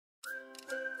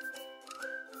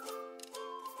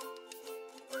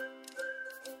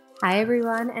Hi,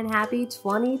 everyone, and happy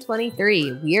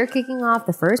 2023. We are kicking off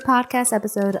the first podcast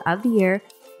episode of the year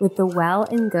with the Well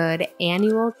and Good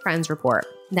Annual Trends Report.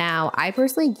 Now, I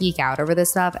personally geek out over this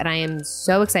stuff, and I am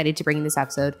so excited to bring this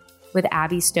episode with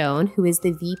Abby Stone, who is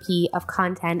the VP of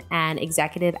Content and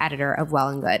Executive Editor of Well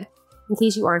and Good. In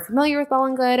case you aren't familiar with Well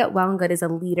and Good is a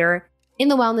leader in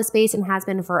the wellness space and has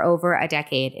been for over a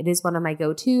decade. It is one of my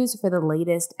go-tos for the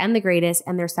latest and the greatest,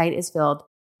 and their site is filled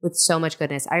with so much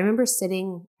goodness. I remember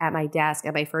sitting at my desk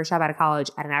at my first job out of college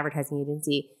at an advertising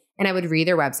agency, and I would read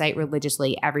their website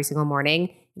religiously every single morning.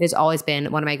 It has always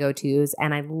been one of my go-tos,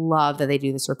 and I love that they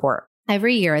do this report.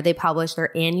 Every year, they publish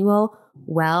their annual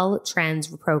Well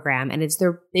Trends program, and it's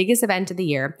their biggest event of the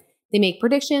year. They make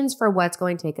predictions for what's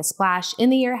going to take a splash in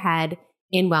the year ahead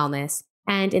in wellness.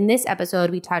 And in this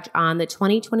episode, we touch on the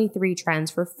 2023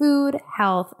 trends for food,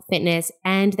 health, fitness,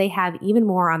 and they have even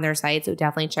more on their site, so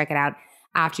definitely check it out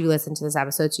after you listen to this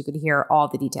episode so you can hear all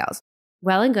the details.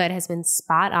 Well and Good has been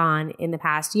spot on in the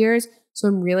past years, so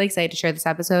I'm really excited to share this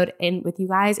episode with you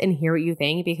guys and hear what you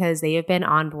think, because they have been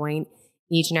on point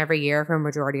each and every year for a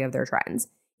majority of their trends.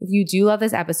 If you do love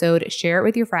this episode, share it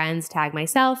with your friends, tag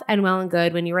myself and Well and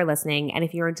Good when you are listening, and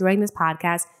if you're enjoying this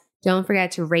podcast, don't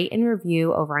forget to rate and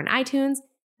review over on iTunes.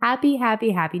 Happy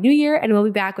New Year, and we'll be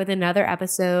back with another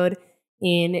episode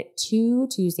in 2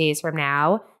 Tuesdays from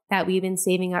now that we've been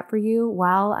saving up for you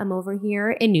while I'm over here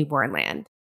in Newborn Land.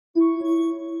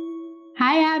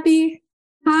 Hi, Abby.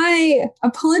 Hi.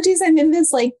 Apologies, I'm in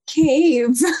this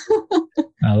cave.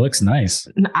 It looks nice.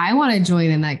 I want to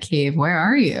join in that cave. Where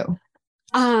are you?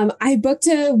 I booked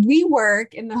a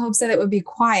WeWork in the hopes that it would be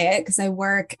quiet because I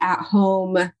work at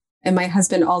home and my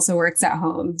husband also works at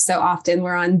home. So often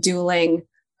we're on dueling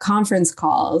conference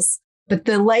calls, but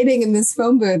the lighting in this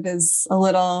phone booth is a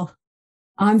little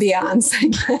ambiance, I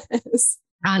guess.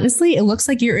 Honestly, it looks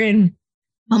like you're in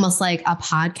almost like a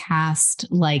podcast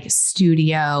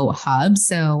studio hub.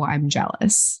 So I'm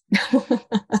jealous.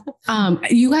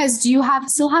 You guys, do you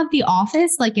still have the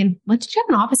office? Did you have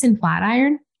an office in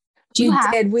Flatiron? Do you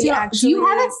have a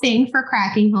thing for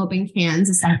cracking open cans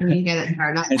the second you get it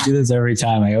started? I do this every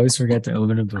time. I always forget to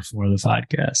open it before the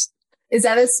podcast. Is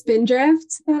that a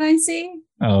Spindrift that I see?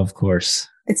 Oh, of course.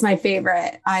 It's my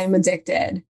favorite. I'm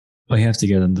addicted. Well, you have to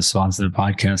get them to sponsor the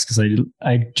podcast because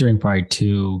I drink probably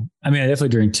 2. I mean, I definitely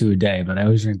drink 2 a day, but I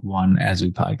always drink 1 as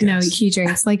we podcast. No, he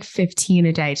drinks 15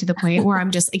 a day to the point where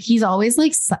I'm just he's always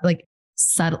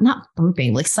subtle, not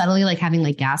burping, subtly having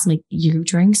gas. I'm you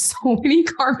drink so many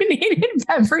carbonated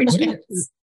beverages.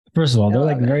 First of all,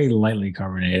 they're very lightly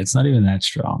carbonated. It's not even that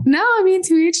strong. No, I mean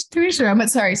to each their own.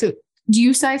 But sorry. So do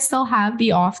you guys still have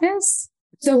the office?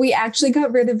 So we actually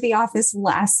got rid of the office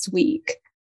last week.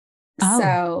 Oh.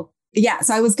 So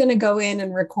I was going to go in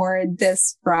and record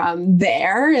this from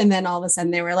there. And then all of a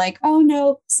sudden they were like, oh,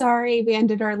 no, sorry, we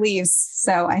ended our lease.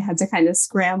 So I had to kind of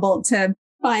scramble to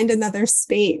find another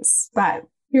space. But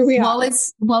here we are.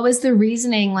 What was the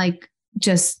reasoning?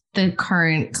 Just the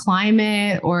current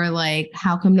climate, or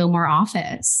how come no more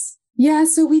office? Yeah.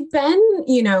 So we've been,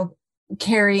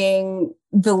 carrying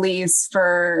the lease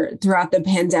throughout the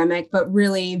pandemic, but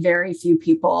really very few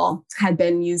people had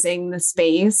been using the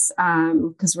space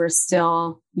because we're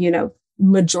still,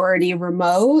 majority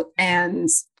remote and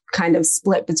kind of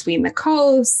split between the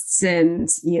coasts, and,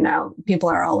 people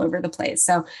are all over the place.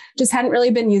 So just hadn't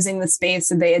really been using the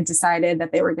space. And they had decided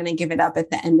that they were going to give it up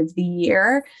at the end of the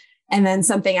year. And then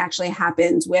something actually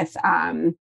happened with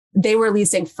they were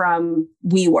leasing from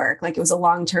WeWork. It was a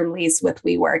long-term lease with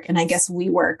WeWork. And I guess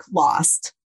WeWork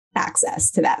lost access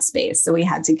to that space. So we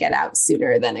had to get out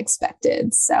sooner than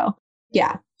expected. So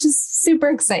yeah, just super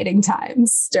exciting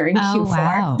times during Q4.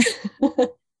 Wow.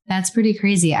 That's pretty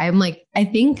crazy. I don't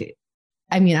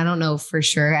know for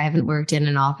sure. I haven't worked in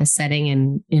an office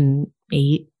setting in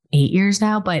eight years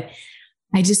now, but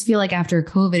I just feel after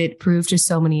COVID, it proved to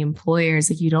so many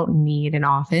employers you don't need an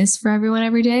office for everyone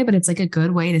every day, but it's a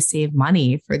good way to save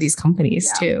money for these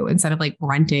companies too, instead of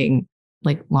renting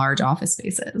large office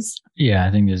spaces. Yeah,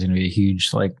 I think there's going to be a huge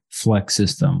flex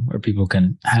system where people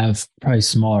can have probably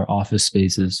smaller office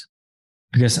spaces,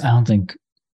 because I don't think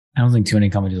too many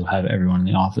companies will have everyone in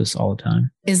the office all the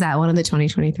time. Is that one of the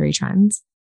 2023 trends?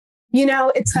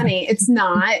 It's funny. It's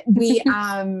not.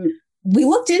 We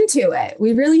looked into it.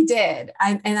 We really did.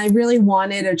 I really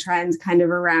wanted a trend kind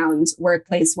of around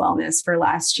workplace wellness for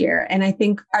last year. And I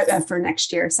think for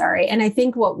next year, sorry. And I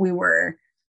think what we were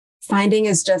finding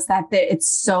is just that it's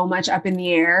so much up in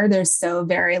the air. There's so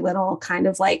very little kind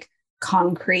of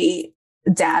concrete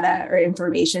data or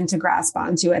information to grasp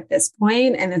onto at this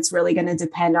point. And it's really going to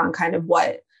depend on kind of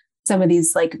what some of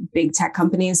these like big tech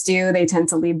companies do. They tend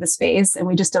to lead the space and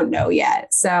we just don't know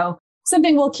yet. So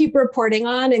something we'll keep reporting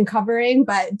on and covering,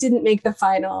 but didn't make the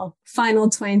final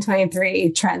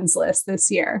 2023 trends list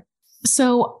this year.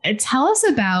 So tell us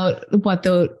about what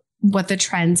the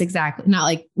trends exactly, not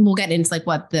like we'll get into like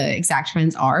what the exact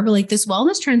trends are, but like this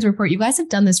wellness trends report, you guys have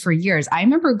done this for years. I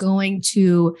remember going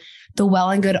to the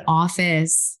Well and Good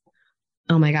office.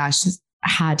 Oh my gosh, this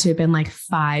had to have been like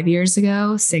 5 years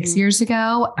ago, 6 years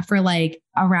ago for like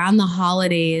around the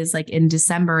holidays, like in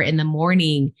December in the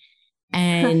morning.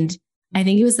 And I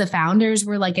think it was the founders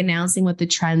were like announcing what the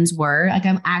trends were. Like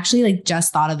I'm actually like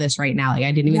just thought of this right now. Like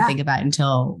I didn't even think about it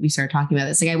until we started talking about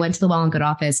this. Like I went to the Well and Good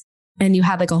office and you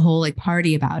had like a whole like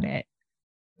party about it.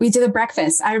 We did a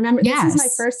breakfast. I remember this was my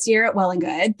first year at Well and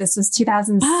Good. This was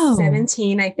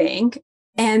 2017, I think.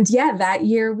 And yeah, that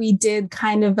year we did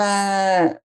kind of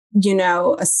a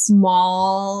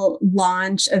small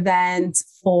launch event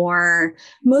for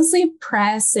mostly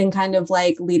press and kind of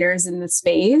like leaders in the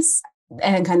space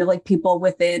and kind of like people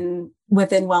within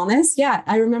wellness. Yeah,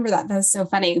 I remember that. That was so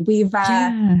funny.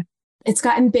 It's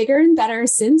gotten bigger and better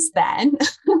since then.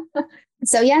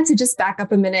 So yeah, to just back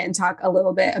up a minute and talk a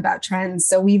little bit about trends.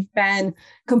 So we've been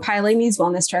compiling these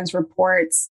wellness trends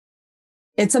reports.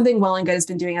 It's something Well and Good has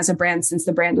been doing as a brand since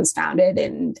the brand was founded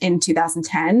in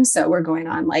 2010. So we're going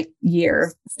on like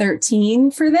year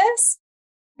 13 for this.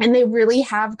 And they really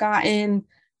have gotten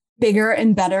bigger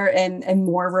and better and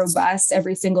more robust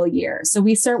every single year. So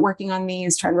we start working on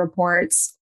these trend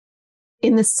reports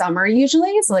in the summer,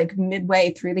 usually. So like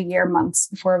midway through the year, months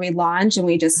before we launch. And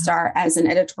we just start as an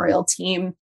editorial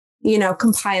team,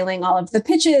 compiling all of the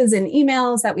pitches and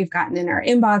emails that we've gotten in our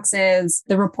inboxes.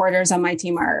 The reporters on my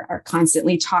team are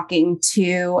constantly talking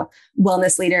to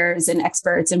wellness leaders and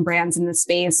experts and brands in the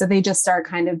space. So they just start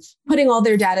kind of putting all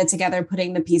their data together,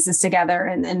 putting the pieces together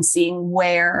and seeing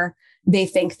where they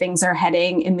think things are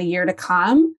heading in the year to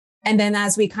come. And then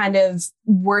as we kind of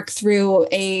work through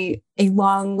a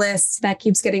long list that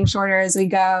keeps getting shorter as we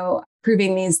go,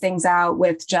 proving these things out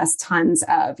with just tons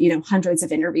of, hundreds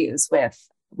of interviews with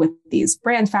these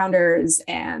brand founders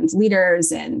and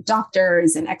leaders and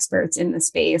doctors and experts in the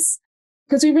space.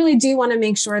 Because we really do want to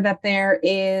make sure that there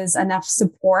is enough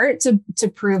support to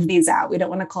prove these out. We don't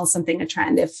want to call something a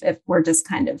trend if we're just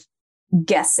kind of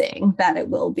guessing that it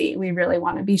will be. We really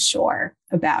want to be sure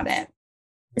about it.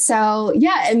 So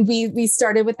yeah, and we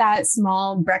started with that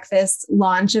small breakfast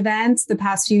launch event. The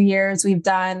past few years, we've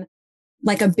done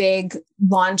like a big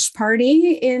launch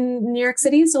party in New York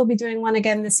City. So we'll be doing one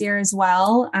again this year as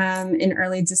well, in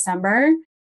early December.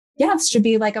 Yeah, it should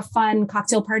be like a fun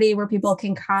cocktail party where people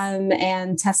can come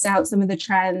and test out some of the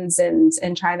trends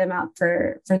and try them out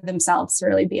for themselves to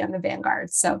really be on the vanguard.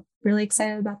 So really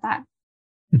excited about that.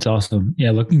 It's awesome.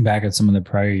 Yeah, looking back at some of the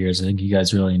prior years, I think you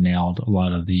guys really nailed a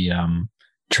lot of the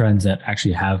trends that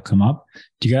actually have come up.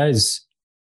 Do you guys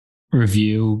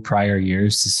review prior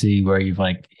years to see where you've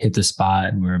like hit the spot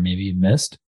and where maybe you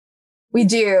missed? We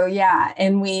do, yeah.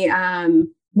 And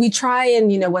we try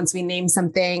and, once we name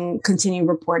something, continue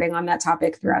reporting on that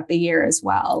topic throughout the year as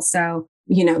well. So,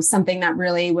 something that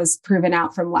really was proven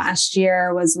out from last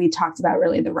year was we talked about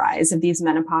really the rise of these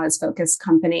menopause focused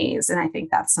companies. And I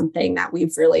think that's something that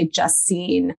we've really just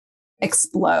seen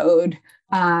explode.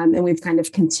 And we've kind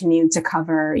of continued to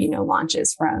cover,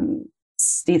 launches from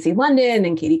Stacey London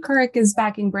and Katie Couric is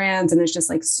backing brands. And there's just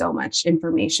like so much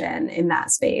information in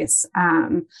that space.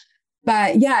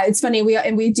 But yeah, it's funny.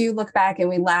 We do look back and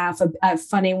we laugh. A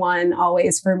funny one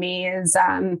always for me is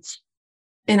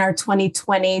in our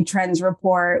 2020 trends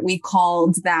report, we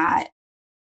called that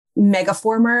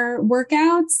Megaformer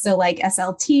workouts. So like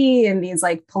SLT and these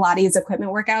like Pilates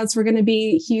equipment workouts were going to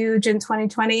be huge in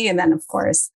 2020. And then of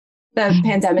course, the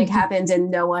pandemic happened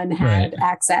and no one had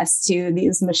access to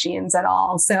these machines at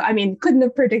all. So, I mean, couldn't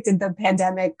have predicted the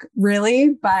pandemic really,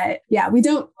 but yeah, we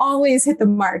don't always hit the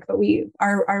mark, but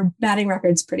our batting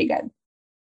record's pretty good.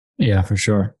 Yeah, for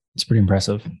sure. It's pretty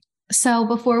impressive. So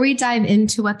before we dive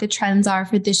into what the trends are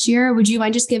for this year, would you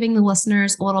mind just giving the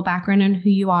listeners a little background on who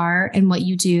you are and what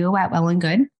you do at Well and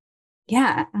Good?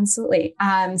 Yeah, absolutely.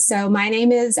 So my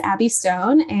name is Abby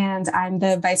Stone, and I'm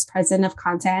the Vice President of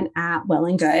Content at Well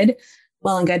and Good.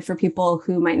 Well and Good, for people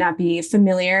who might not be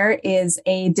familiar, is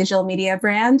a digital media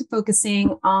brand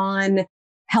focusing on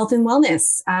health and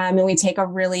wellness. And we take a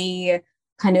really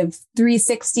kind of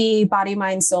 360 body,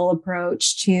 mind, soul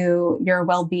approach to your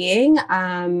well-being,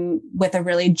 with a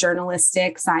really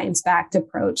journalistic, science-backed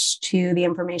approach to the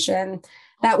information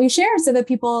that we share, so that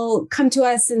people come to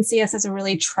us and see us as a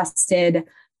really trusted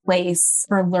place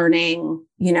for learning,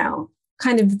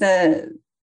 kind of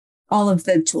all of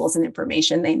the tools and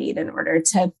information they need in order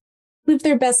to live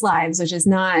their best lives, which is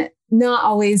not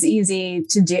always easy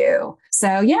to do.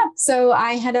 So yeah, so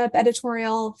I head up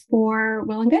editorial for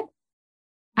Well and Good.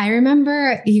 I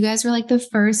remember you guys were like the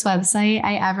first website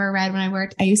I ever read when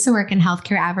I used to work in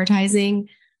healthcare advertising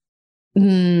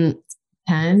 10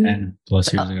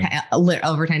 plus years ago.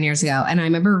 Over 10 years ago. And I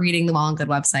remember reading the Well and Good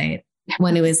website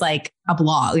when it was like a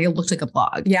blog. It looked like a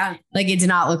blog. Yeah. Like it did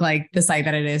not look like the site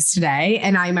that it is today.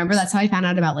 And I remember that's how I found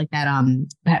out about like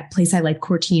that place I like,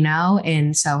 Cortino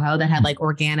in Soho, that had like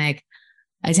organic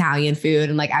Italian food.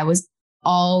 And like I was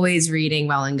always reading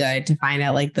Well and Good to find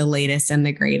out like the latest and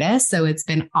the greatest. So it's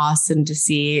been awesome to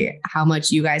see how much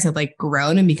you guys have like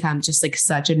grown and become just like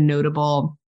such a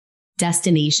notable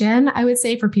destination, I would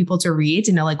say, for people to read,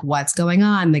 to know like what's going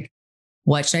on, like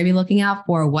what should I be looking out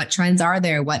for, what trends are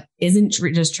there, what isn't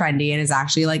just trendy and is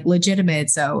actually like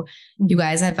legitimate. So you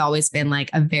guys have always been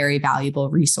like a very valuable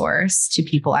resource to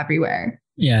people everywhere.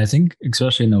 Yeah, I think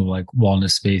especially in the like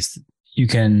wellness space, you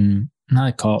can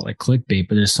not call it like clickbait,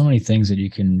 but there's so many things that you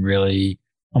can really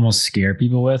almost scare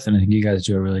people with. And I think you guys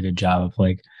do a really good job of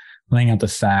like laying out the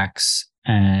facts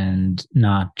and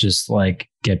not just like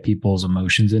get people's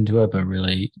emotions into it, but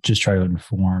really just try to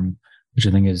inform, which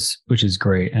I think is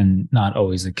great and not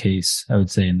always the case, I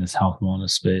would say, in this health and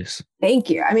wellness space. Thank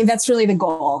you. I mean, that's really the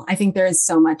goal. I think there is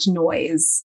so much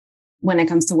noise when it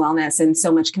comes to wellness and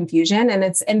so much confusion,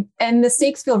 and the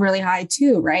stakes feel really high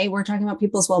too, right? We're talking about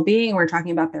people's well-being, we're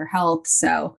talking about their health.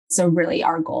 So really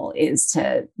our goal is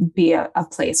to be a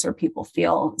place where people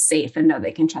feel safe and know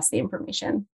they can trust the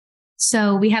information.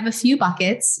 So we have a few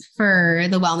buckets for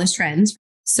the wellness trends.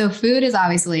 So food is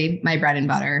obviously my bread and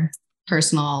butter,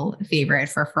 personal favorite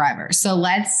for forever. So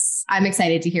I'm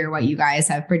excited to hear what you guys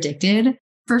have predicted.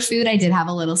 For food, I did have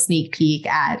a little sneak peek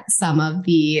at some of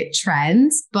the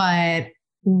trends, but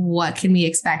what can we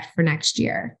expect for next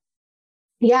year?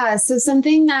 Yeah, so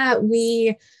something that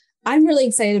I'm really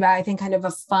excited about, I think kind of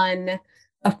a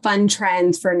fun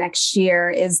trend for next year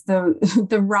is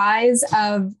the rise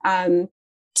of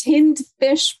tinned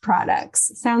fish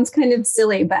products. Sounds kind of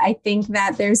silly, but I think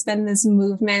that there's been this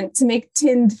movement to make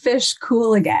tinned fish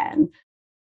cool again.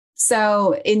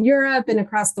 So in Europe and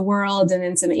across the world and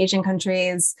in some Asian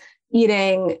countries,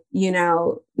 eating,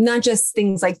 not just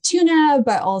things like tuna,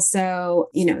 but also,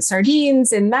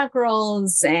 sardines and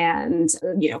mackerels and,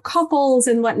 cockles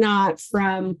and whatnot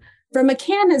from a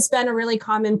can has been a really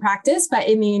common practice. But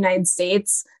in the United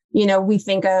States, we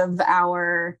think of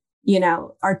our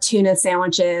tuna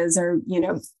sandwiches or,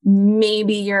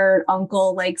 maybe your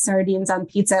uncle likes sardines on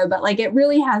pizza, but like it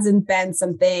really hasn't been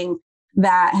something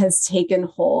that has taken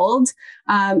hold.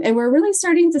 And we're really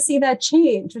starting to see that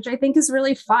change, which I think is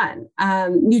really fun.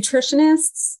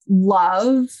 Nutritionists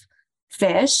love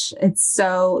fish. It's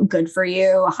so good for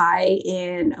you, high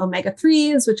in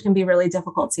omega-3s, which can be really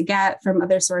difficult to get from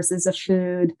other sources of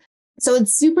food. So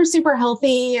it's super, super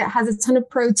healthy. It has a ton of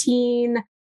protein.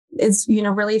 It's,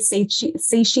 really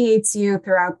satiates you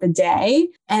throughout the day.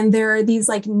 And there are these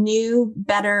like new,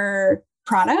 better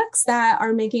products that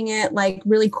are making it like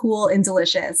really cool and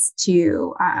delicious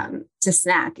to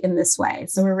snack in this way.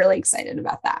 So we're really excited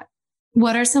about that.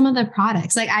 What are some of the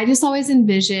products? Like I just always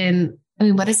envision,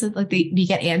 what is it like? You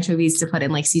get anchovies to put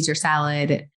in like Caesar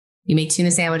salad. You make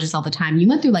tuna sandwiches all the time. You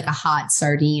went through like a hot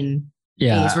sardine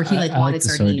phase where he wanted like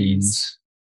sardines.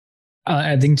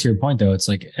 I think to your point though, it's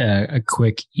like a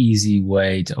quick, easy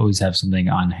way to always have something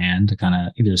on hand to kind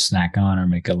of either snack on or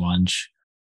make a lunch.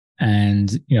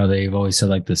 And, they've always said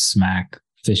like the smack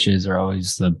fishes are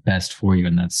always the best for you.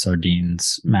 And that's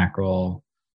sardines, mackerel,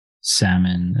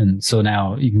 salmon. And so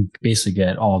now you can basically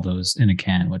get all those in a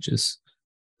can, which is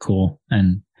cool.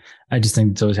 And I just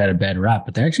think it's always had a bad rap,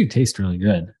 but they actually taste really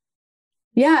good.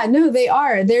 Yeah, no, they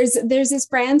are. There's this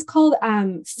brand called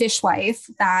Fishwife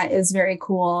that is very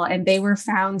cool. And they were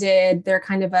founded, they're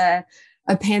kind of a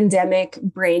pandemic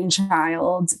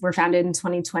brainchild. Were founded in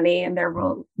 2020 and they're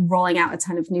rolling out a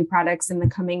ton of new products in the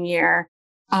coming year.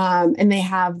 And they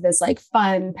have this like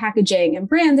fun packaging and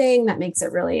branding that makes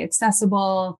it really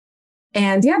accessible.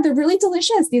 And yeah, they're really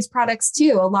delicious, these products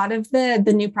too. A lot of the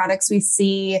new products we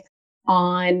see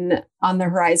on the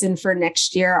horizon for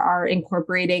next year are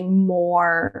incorporating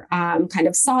more kind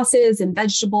of sauces and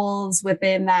vegetables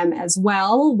within them as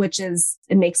well,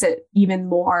 it makes it even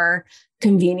more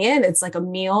convenient. It's like a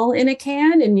meal in a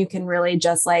can, and you can really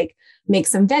just like make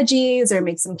some veggies or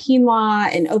make some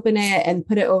quinoa and open it and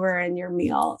put it over and your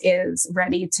meal is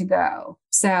ready to go.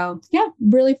 So yeah,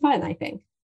 really fun, I think.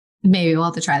 Maybe we'll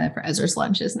have to try that for Ezra's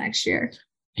lunches next year.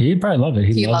 He'd probably love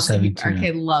it. He loves having tuna. Our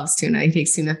kid loves tuna. He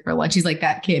takes tuna for lunch. He's like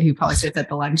that kid who probably sits at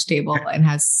the lunch table and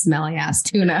has smelly ass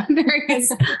tuna.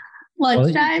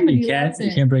 lunchtime. You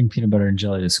can't bring peanut butter and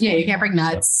jelly to school. Yeah, you can't bring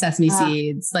nuts, sesame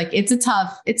seeds. Like it's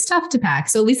tough to pack.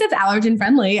 So at least it's allergen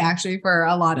friendly actually for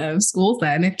a lot of schools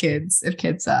then if kids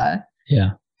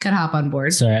could hop on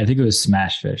board. Sorry, I think it was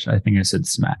smash fish. I think I said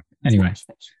smack. Anyway.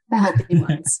 The healthy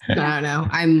ones. I don't know.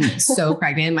 I'm so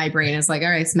pregnant. My brain is like, all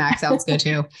right, smack sounds good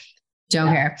too. Don't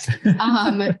care.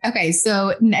 Okay.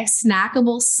 So next,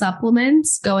 snackable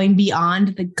supplements going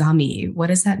beyond the gummy. What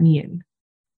does that mean?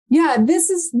 Yeah, this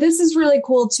is really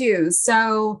cool too.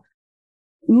 So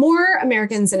more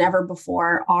Americans than ever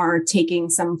before are taking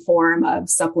some form of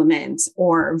supplement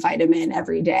or vitamin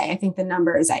every day. I think the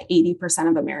number is at 80%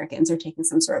 of Americans are taking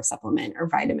some sort of supplement or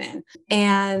vitamin.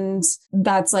 And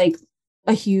that's like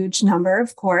a huge number,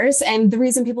 of course. And the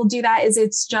reason people do that is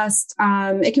it's just,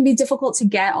 it can be difficult to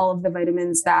get all of the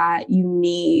vitamins that you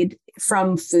need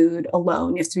from food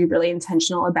alone. You have to be really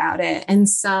intentional about it. And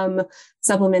some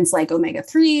supplements like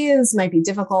omega-3s might be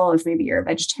difficult if maybe you're a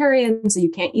vegetarian, so you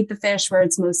can't eat the fish where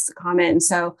it's most common.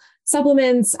 So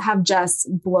supplements have just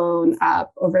blown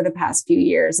up over the past few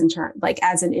years in terms, like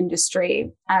as an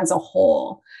industry as a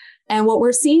whole. And what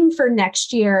we're seeing for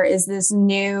next year is this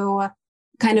new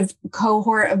kind of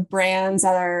cohort of brands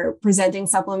that are presenting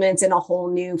supplements in a whole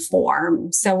new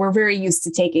form. So we're very used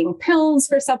to taking pills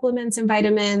for supplements and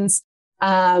vitamins.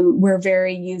 We're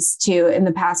very used to, in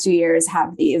the past few years,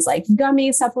 have these like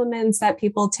gummy supplements that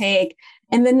people take.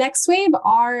 And the next wave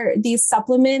are these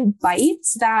supplement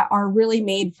bites that are really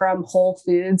made from whole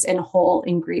foods and whole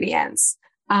ingredients.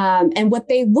 And what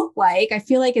they look like, I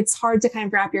feel like it's hard to kind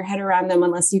of wrap your head around them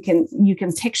unless you can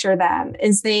picture them,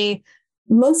 is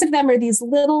most of them are these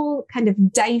little kind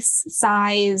of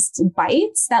dice-sized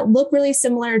bites that look really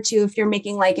similar to if you're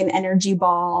making like an energy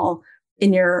ball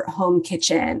in your home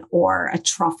kitchen or a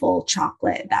truffle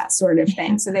chocolate, that sort of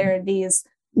thing. So there are these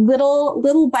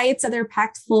little bites that are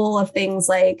packed full of things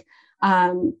like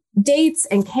dates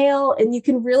and kale, and you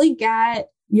can really get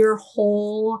your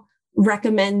whole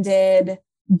recommended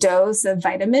dose of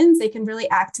vitamins. They can really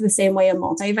act the same way a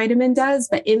multivitamin does,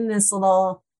 but in this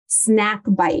little snack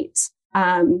bite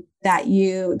that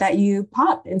you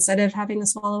pop instead of having to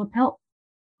swallow a pill.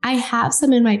 I have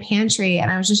some in my pantry and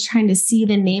I was just trying to see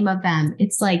the name of them.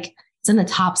 It's in the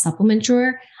top supplement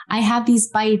drawer. I have these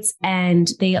bites and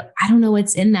I don't know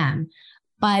what's in them,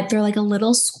 but they're like a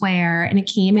little square and it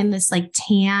came in this like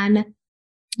tan,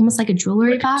 almost like a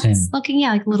jewelry box looking,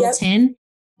 like a little tin.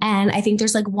 And I think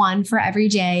there's like one for every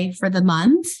day for the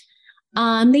month.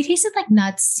 They tasted like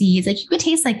nuts, seeds. Like you could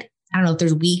taste like, I don't know if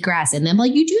there's wheatgrass in them, but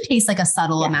like you do taste like a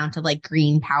subtle amount of like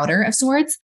green powder of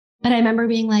sorts. But I remember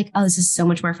being like, oh, this is so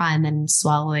much more fun than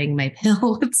swallowing my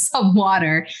pill with some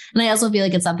water. And I also feel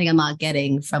like it's something I'm not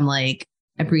getting from like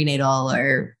a prenatal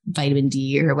or vitamin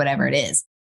D or whatever it is.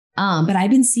 But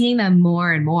I've been seeing them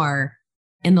more and more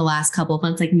in the last couple of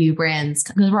months, like new brands,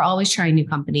 because we're always trying new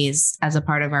companies as a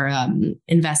part of our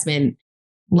investment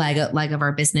leg of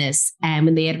our business. And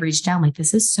when they had reached out, I'm like,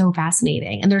 this is so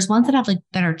fascinating. And there's ones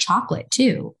that are chocolate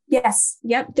too. Yes.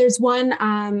 Yep. There's one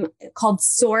called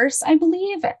Source, I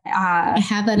believe. I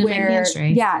have that in my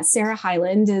pantry. Yeah. Sarah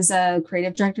Hyland is a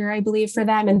creative director, I believe, for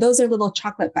them. And those are little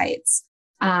chocolate bites.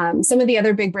 Some of the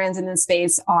other big brands in this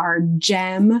space are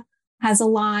Gem has a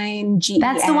line. GEM.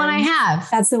 That's the one I have.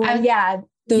 That's the one.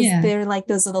 They're like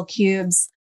those little cubes.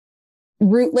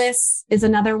 Rootless is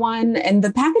another one. And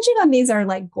the packaging on these are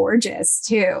like gorgeous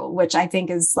too, which I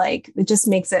think is like, it just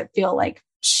makes it feel like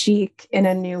chic in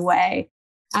a new way.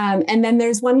 And then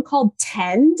there's one called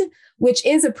Tend, which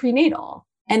is a prenatal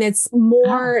and it's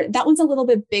more, that one's a little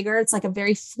bit bigger. It's like a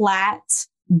very flat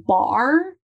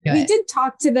bar. We did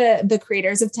talk to the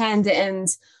creators of Tend, and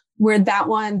where that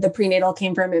one, the prenatal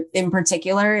came from in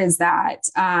particular is that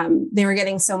they were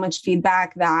getting so much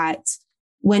feedback that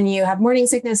when you have morning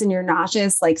sickness and you're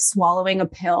nauseous, like swallowing a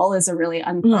pill is a really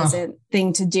unpleasant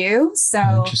thing to do.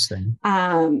 So, interesting.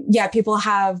 People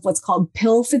have what's called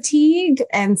pill fatigue,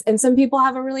 and some people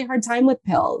have a really hard time with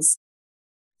pills.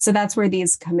 So that's where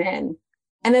these come in.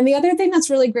 And then the other thing that's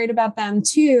really great about them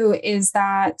too is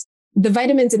that the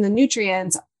vitamins and the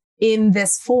nutrients in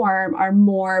this form are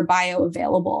more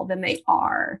bioavailable than they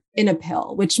are in a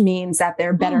pill, which means that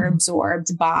they're better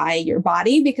absorbed by your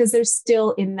body because they're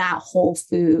still in that whole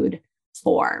food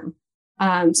form.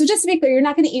 So just to be clear, you're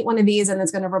not going to eat one of these and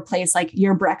it's going to replace like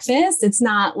your breakfast. It's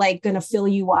not like going to fill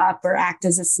you up or act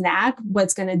as a snack.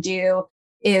 What's going to do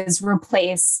is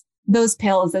replace those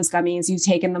pills, those gummies you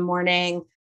take in the morning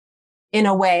in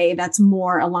a way that's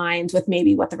more aligned with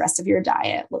maybe what the rest of your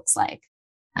diet looks like.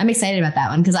 I'm excited about that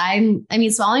one because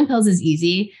swallowing pills is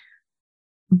easy,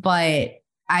 but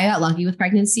I got lucky with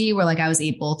pregnancy where like I was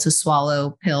able to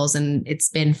swallow pills and it's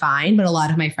been fine. But a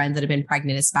lot of my friends that have been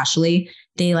pregnant, especially,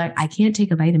 they like, I can't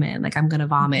take a vitamin. Like I'm going to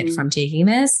vomit from taking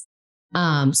this. So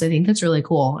I think that's really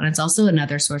cool. And it's also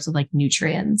another source of like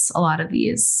nutrients. A lot of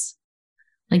these,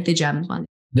 like the GEMS one.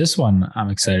 This one I'm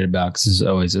excited about because it's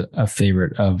always a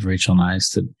favorite of Rachel and I's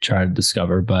to try to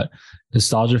discover, but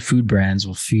nostalgia food brands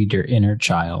will feed your inner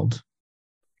child.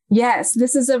 Yes,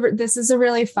 this is a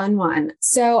really fun one.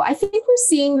 So I think we're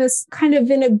seeing this kind of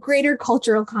in a greater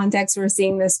cultural context. We're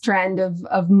seeing this trend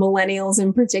of millennials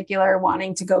in particular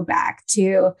wanting to go back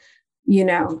to, you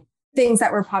know, things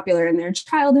that were popular in their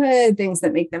childhood, things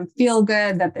that make them feel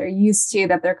good, that they're used to,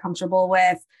 that they're comfortable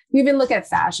with. You even look at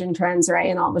fashion trends, right?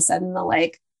 And all of a sudden the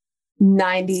like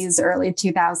 90s, early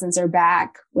 2000s are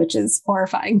back, which is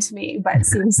horrifying to me, but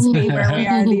seems to be where we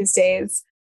are these days.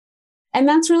 And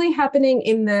that's really happening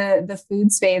in the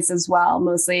food space as well,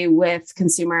 mostly with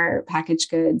consumer packaged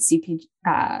goods,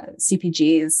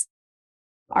 CPGs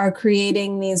are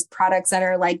creating these products that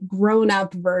are like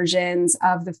grown-up versions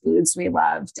of the foods we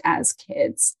loved as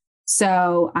kids.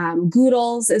 So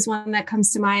Goodles is one that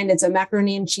comes to mind. It's a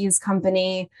macaroni and cheese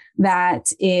company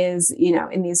that is, you know,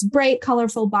 in these bright,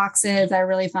 colorful boxes that are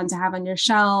really fun to have on your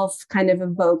shelf, kind of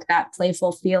evoke that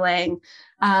playful feeling.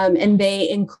 And they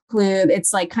include,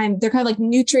 it's like they're kind of like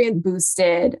nutrient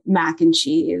boosted mac and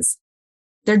cheese.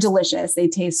 They're delicious. They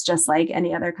taste just like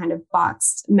any other kind of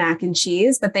boxed mac and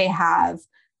cheese, but they have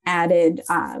added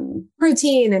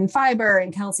protein and fiber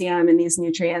and calcium and these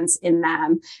nutrients in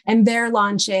them. And they're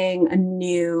launching a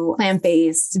new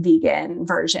plant-based vegan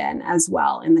version as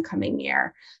well in the coming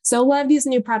year. So a lot of these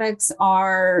new products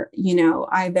are, you know,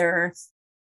 either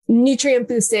nutrient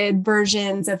boosted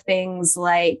versions of things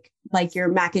like your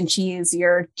mac and cheese,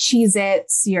 your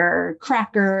Cheez-Its, your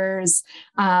crackers,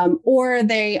 or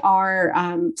they are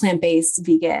plant-based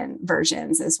vegan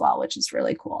versions as well, which is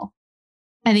really cool.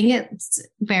 I think it's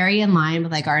very in line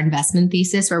with like our investment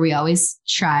thesis where we always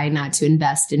try not to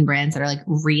invest in brands that are like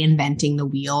reinventing the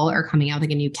wheel or coming out with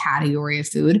like a new category of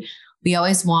food. We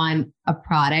always want a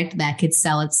product that could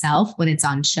sell itself when it's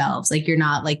on shelves. Like you're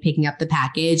not like picking up the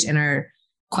package and are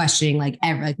questioning like,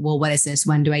 well, what is this?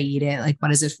 When do I eat it? Like, what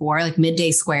is it for? Like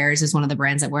Midday Squares is one of the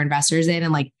brands that we're investors in.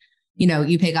 And like, you know,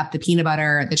 you pick up the peanut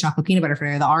butter, the chocolate peanut butter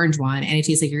flavor, the orange one, and it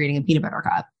tastes like you're eating a peanut butter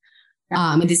cup.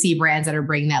 And to see brands that are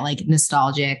bringing that like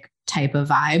nostalgic type of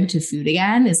vibe to food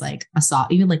again is like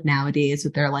even like nowadays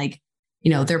with their like,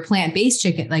 you know, they're plant-based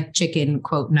chicken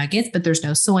quote nuggets, but there's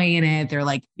no soy in it. They're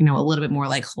like, you know, a little bit more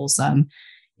like wholesome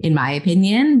in my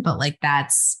opinion, but like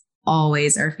that's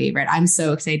always our favorite. I'm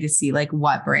so excited to see like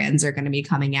what brands are going to be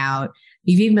coming out.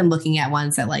 We've even been looking at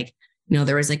ones that like, you know,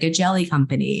 there was like a jelly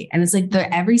company and it's like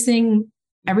every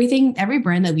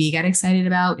brand that we get excited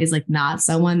about is like not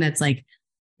someone that's like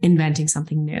inventing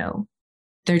something new.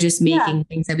 They're just making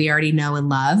things that we already know and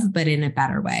love, but in a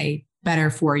better way, better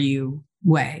for you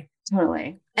way.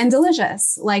 Totally. And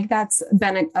delicious. Like that's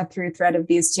been a through thread of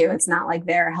these two. It's not like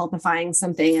they're healthifying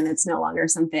something and it's no longer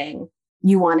something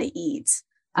you want to eat.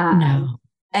 No.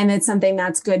 And it's something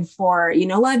that's good for, you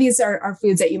know, a lot of these are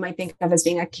foods that you might think of as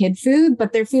being a kid food,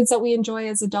 but they're foods that we enjoy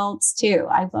as adults too.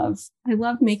 I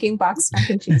love making boxed mac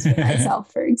and cheese for myself,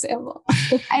 for example.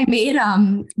 I made,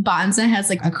 Banza has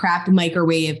like a craft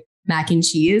microwave mac and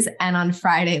cheese. And on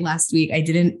Friday last week, I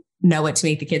didn't know what to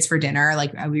make the kids for dinner.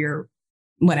 Like we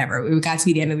got to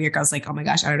be the end of the week. I was like, oh my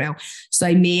gosh, I don't know. So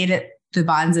I made the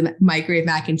Banza microwave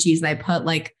mac and cheese and I put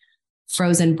like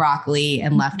frozen broccoli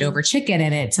and leftover chicken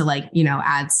in it to like, you know,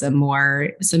 add some more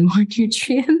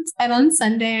nutrients. And on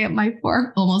Sunday, my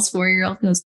almost 4-year-old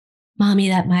goes, Mommy,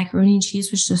 that macaroni and cheese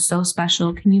was just so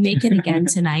special. Can you make it again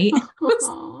tonight?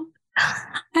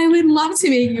 I would love to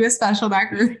make you a special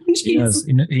macaroni and cheese.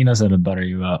 He knows how to butter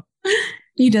you up.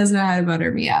 He does know how to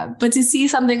butter me up. But to see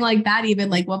something like that, even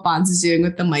like what Bonds is doing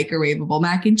with the microwavable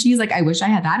mac and cheese, like I wish I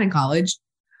had that in college.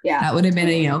 Yeah. That would have been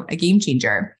a game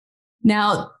changer.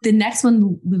 Now, the next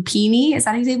one, Lupini. Is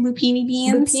that how you say Lupini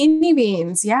beans? Lupini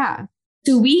beans, yeah.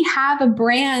 So we have a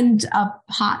brand of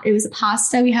it was a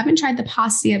pasta. We haven't tried the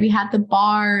pasta yet. We had the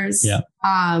bars. Yeah.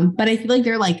 But I feel like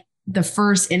they're like the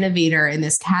first innovator in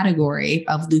this category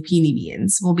of Lupini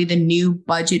beans. Will be the new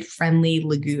budget-friendly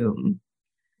legume.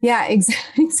 Yeah,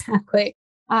 exactly.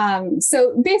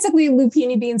 So basically,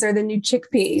 Lupini beans are the new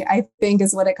chickpea, I think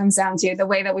is what it comes down to. The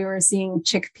way that we were seeing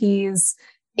chickpeas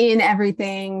in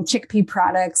everything, chickpea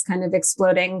products kind of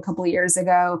exploding a couple of years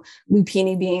ago.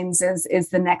 Lupini beans is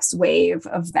the next wave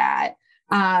of that.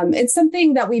 It's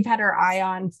something that we've had our eye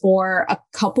on for a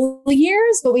couple of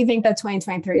years, but we think that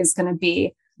 2023 is going to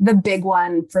be the big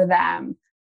one for them.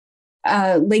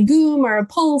 a legume or a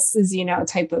pulse is, a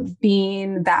type of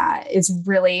bean that is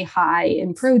really high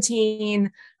in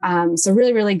protein. So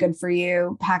really, really good for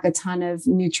you. Pack a ton of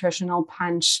nutritional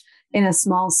punch in a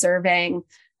small serving.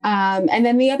 And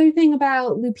then the other thing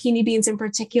about lupini beans in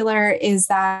particular is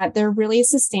that they're really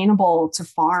sustainable to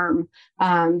farm.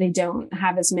 They don't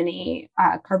have as many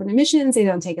carbon emissions. They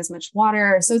don't take as much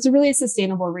water. So it's a really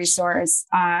sustainable resource.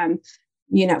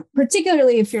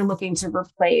 Particularly if you're looking to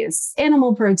replace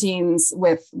animal proteins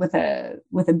with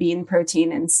a bean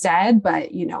protein instead, but,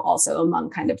 also among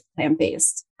kind of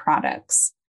plant-based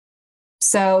products.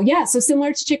 So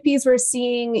similar to chickpeas, we're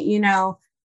seeing,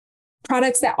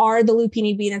 products that are the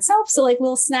lupini bean itself. So like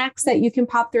little snacks that you can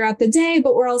pop throughout the day,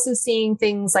 but we're also seeing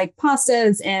things like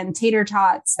pastas and tater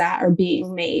tots that are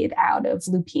being made out of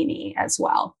lupini as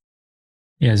well.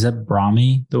 Yeah, is that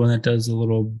Brahmi, the one that does the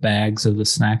little bags of the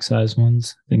snack size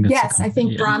ones? I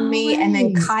think Brahmi, and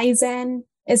then Kaizen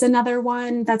is another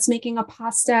one that's making a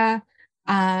pasta.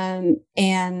 And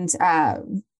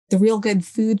the Real Good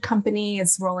Food Company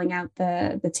is rolling out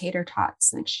the tater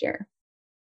tots next year.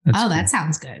 That's cool. That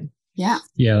sounds good. Yeah.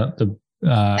 Yeah.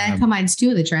 That combines two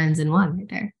of the trends in one right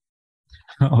there.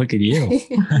 Look at you.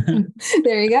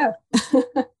 There you go.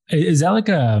 Is that like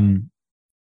a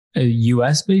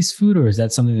US based food, or is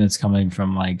that something that's coming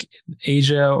from like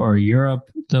Asia or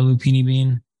Europe, the lupini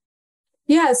bean?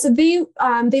 Yeah, so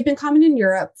they've been common in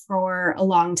Europe for a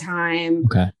long time.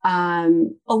 Okay.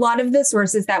 A lot of the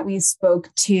sources that we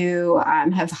spoke to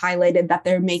have highlighted that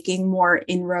they're making more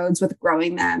inroads with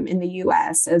growing them in the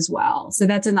US as well. So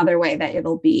that's another way that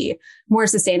it'll be more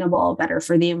sustainable, better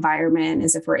for the environment,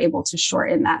 is if we're able to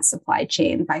shorten that supply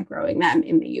chain by growing them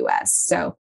in the US.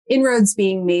 So inroads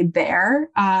being made there.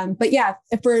 But yeah,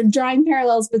 if we're drawing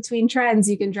parallels between trends,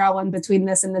 you can draw one between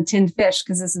this and the tinned fish,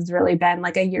 because this has really been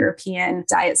like a European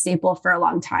diet staple for a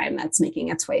long time that's making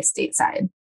its way stateside.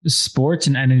 Sports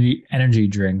and energy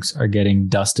drinks are getting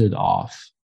dusted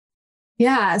off.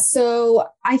 Yeah. So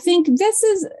I think this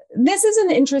is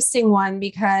an interesting one,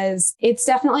 because it's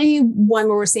definitely one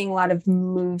where we're seeing a lot of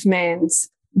movement,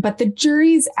 but the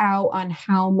jury's out on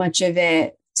how much of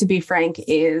it, to be frank,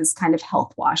 is kind of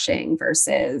health washing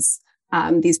versus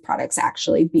these products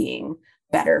actually being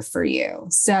better for you.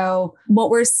 So what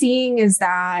we're seeing is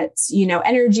that,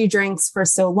 energy drinks for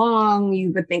so long,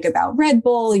 you would think about Red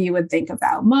Bull, you would think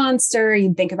about Monster,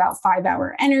 you'd think about 5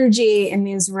 Hour Energy, and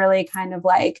these really kind of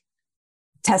like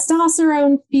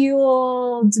testosterone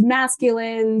fueled,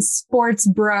 masculine, sports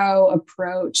bro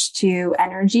approach to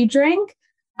energy drink.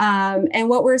 And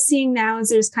what we're seeing now is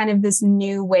there's kind of this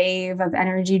new wave of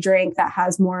energy drink that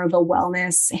has more of a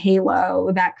wellness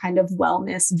halo, that kind of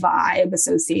wellness vibe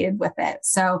associated with it.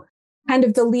 So kind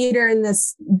of the leader in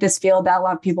this field that a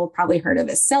lot of people probably heard of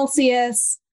is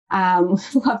Celsius. A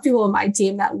lot of people on my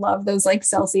team that love those like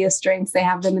Celsius drinks. They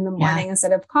have them in the morning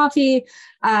instead of coffee.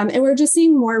 And we're just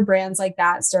seeing more brands like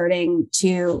that starting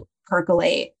to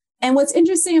percolate. And what's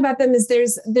interesting about them is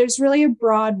there's really a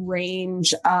broad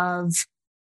range of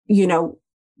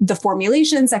the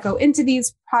formulations that go into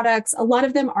these products. A lot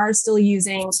of them are still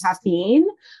using caffeine.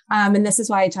 And this is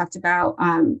why I talked about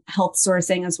health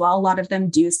sourcing as well. A lot of them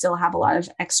do still have a lot of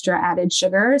extra added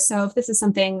sugar. So if this is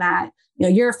something that,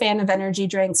 you're a fan of energy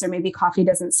drinks, or maybe coffee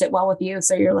doesn't sit well with you,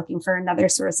 so you're looking for another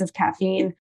source of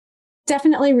caffeine,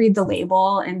 definitely read the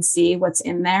label and see what's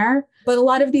in there. But a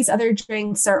lot of these other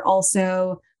drinks are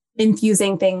also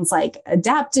infusing things like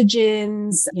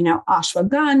adaptogens,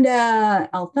 ashwagandha,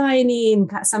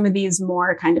 L-theanine, some of these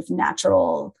more kind of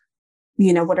natural,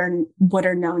 what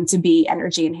are known to be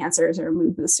energy enhancers or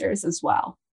mood boosters as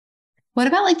well. What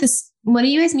about like this? What do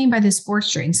you guys mean by the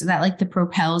sports drinks? Is that like the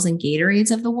Propels and Gatorades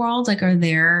of the world? Like, are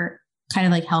there kind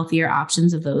of like healthier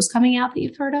options of those coming out that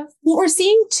you've heard of? What we're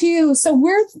seeing too. So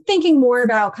we're thinking more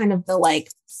about kind of the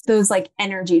those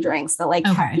energy drinks, the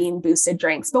caffeine boosted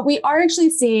drinks, but we are actually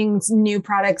seeing new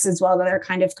products as well that are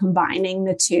kind of combining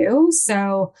the two.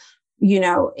 So,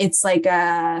 it's like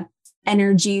a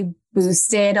energy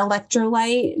boosted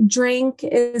electrolyte drink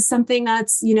is something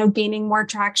that's, gaining more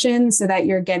traction, so that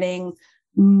you're getting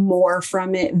more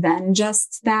from it than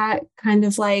just that kind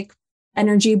of like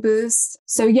energy boost.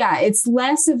 So yeah, it's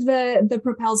less of the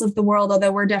Propels of the world,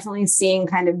 although we're definitely seeing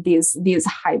kind of these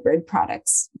hybrid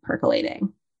products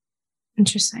percolating.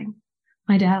 Interesting.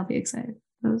 My dad will be excited.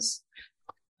 Those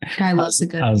guy loves a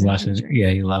good. I was watching. Yeah,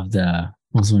 he loved what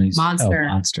was when he's Monster.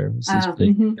 Monster was his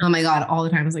big. Oh my God, all the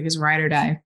time. It was like his ride or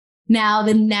die. Now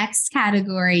the next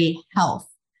category, health.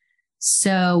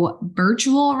 So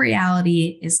virtual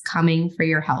reality is coming for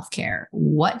your healthcare.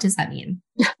 What does that mean?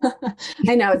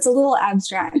 I know it's a little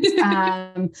abstract.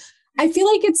 I feel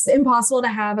like it's impossible to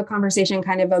have a conversation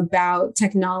kind of about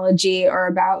technology or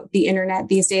about the internet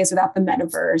these days without the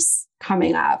metaverse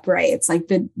coming up, right? It's like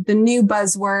the new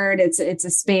buzzword. It's a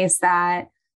space that,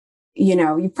 you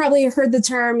know, you've probably heard the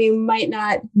term, you might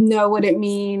not know what it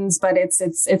means, but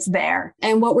it's there.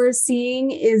 And what we're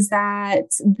seeing is that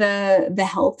the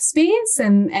health space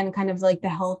and kind of like the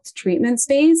health treatment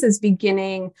space is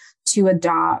beginning to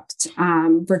adopt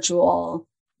virtual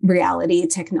reality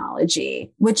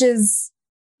technology, which is,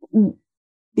 you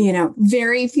know,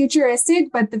 very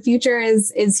futuristic, but the future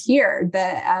is here.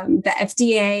 The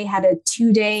FDA had a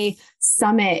 2-day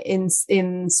summit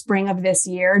in spring of this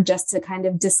year just to kind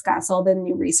of discuss all the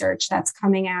new research that's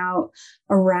coming out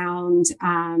around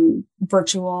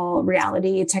virtual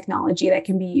reality technology that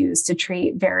can be used to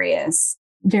treat various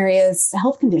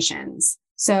health conditions.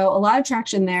 So a lot of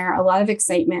traction there, a lot of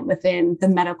excitement within the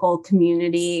medical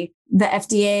community. The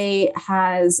FDA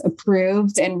has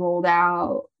approved and rolled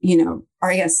out, you know,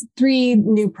 or I guess 3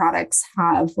 new products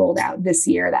have rolled out this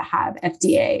year that have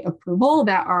FDA approval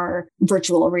that are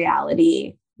virtual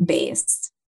reality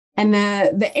based. And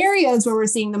the areas where we're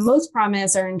seeing the most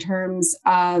promise are in terms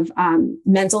of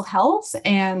mental health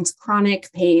and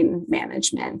chronic pain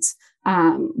management,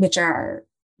 which are,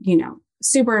 you know,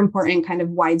 super important kind of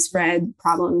widespread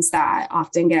problems that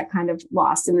often get kind of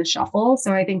lost in the shuffle.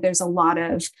 So I think there's a lot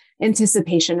of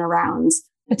anticipation around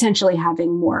potentially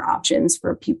having more options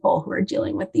for people who are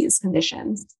dealing with these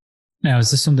conditions. Now,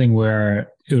 is this something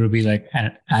where it would be like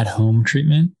an at-home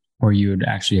treatment, or you would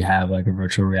actually have like a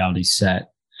virtual reality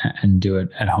set and do it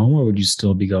at home, or would you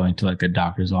still be going to like a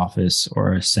doctor's office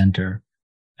or a center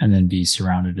and then be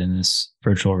surrounded in this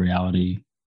virtual reality?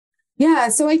 Yeah,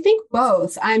 so I think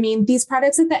both. I mean, these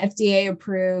products that the FDA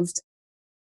approved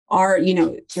are, you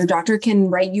know, your doctor can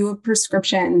write you a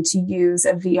prescription to use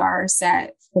a VR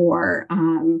set for,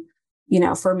 you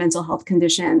know, for mental health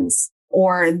conditions.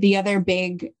 Or the other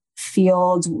big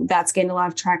field that's gained a lot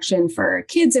of traction for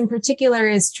kids in particular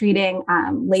is treating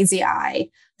lazy eye.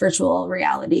 Virtual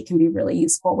reality can be really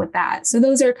useful with that. So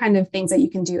those are kind of things that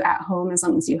you can do at home as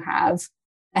long as you have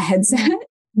a headset.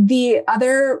 The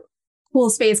other cool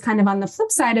space kind of on the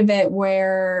flip side of it,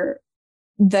 where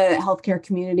the healthcare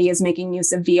community is making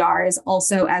use of VR, is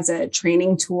also as a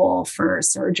training tool for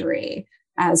surgery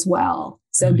as well.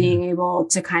 So being able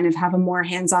to kind of have a more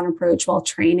hands-on approach while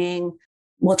training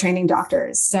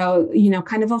doctors. So, you know,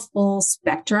 kind of a full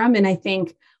spectrum. And I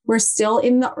think we're still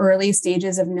in the early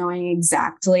stages of knowing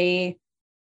exactly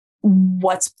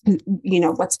what's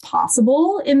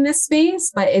possible in this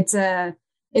space, but it's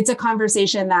a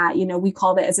conversation that, you know, we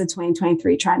called it as a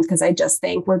 2023 trend because I just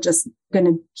think we're just going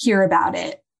to hear about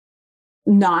it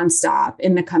nonstop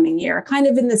in the coming year, kind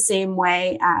of in the same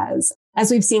way as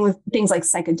we've seen with things like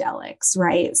psychedelics,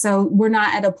 right? So we're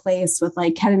not at a place with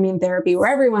like ketamine therapy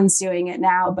where everyone's doing it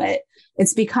now, but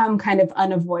it's become kind of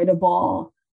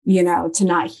unavoidable, you know, to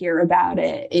not hear about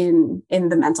it in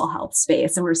the mental health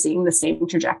space. And we're seeing the same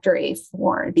trajectory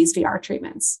for these VR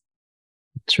treatments.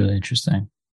 It's really interesting.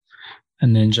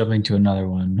 And then jumping to another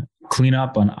one, clean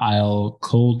up on aisle,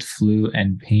 cold, flu,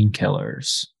 and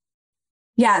painkillers.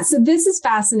 Yeah, so this is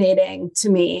fascinating to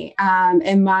me. And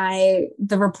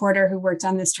the reporter who worked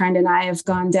on this trend and I have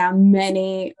gone down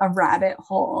many a rabbit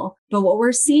hole. But what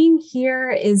we're seeing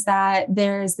here is that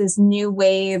there's this new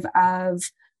wave of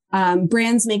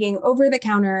brands making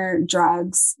over-the-counter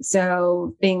drugs.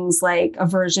 So things like a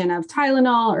version of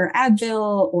Tylenol or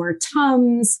Advil or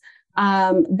Tums,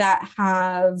 that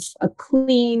have a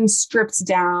clean, stripped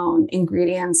down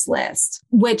ingredients list,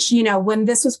 which, you know, when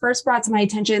this was first brought to my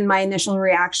attention, my initial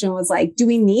reaction was like, do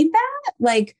we need that?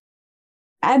 Like,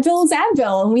 Advil is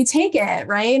Advil and we take it,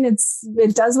 right? And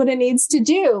it does what it needs to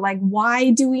do. Like,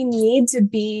 why do we need to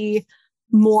be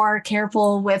more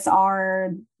careful with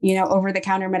our, you know,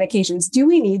 over-the-counter medications? Do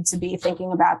we need to be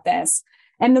thinking about this?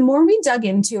 And the more we dug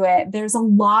into it, there's a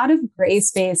lot of gray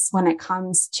space when it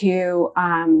comes to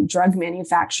drug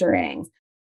manufacturing.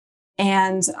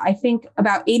 And I think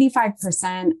about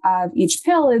 85% of each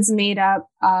pill is made up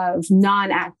of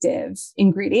non-active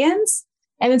ingredients.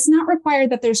 And it's not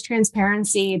required that there's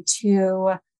transparency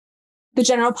to the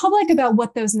general public about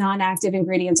what those non-active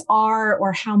ingredients are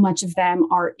or how much of them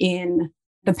are in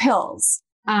the pills.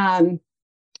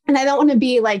 And I don't want to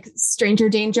be like stranger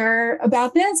danger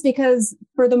about this because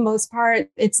for the most part,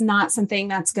 it's not something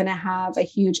that's going to have a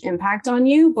huge impact on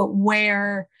you. But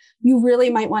where you really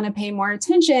might want to pay more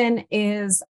attention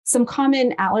is some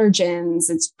common allergens.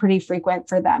 It's pretty frequent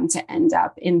for them to end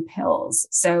up in pills.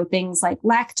 So things like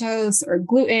lactose or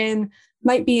gluten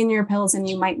might be in your pills and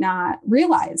you might not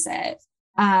realize it.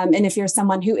 And if you're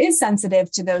someone who is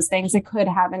sensitive to those things, it could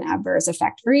have an adverse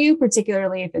effect for you,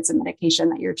 particularly if it's a medication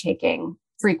that you're taking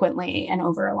frequently and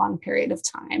over a long period of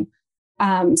time.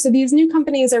 So these new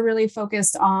companies are really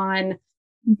focused on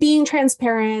being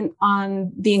transparent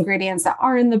on the ingredients that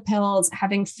are in the pills,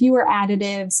 having fewer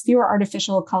additives, fewer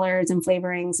artificial colors and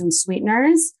flavorings and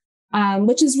sweeteners,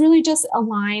 which is really just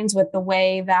aligns with the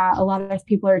way that a lot of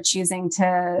people are choosing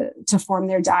to form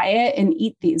their diet and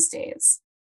eat these days.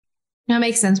 That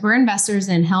makes sense. We're investors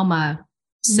in Helma.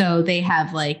 So they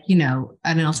have like, you know,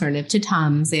 an alternative to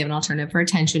Tums. They have an alternative for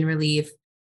tension relief.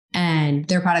 And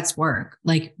their products work.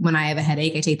 Like when I have a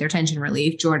headache, I take their tension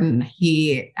relief. Jordan,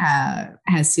 he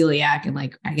has celiac and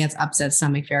like I get upset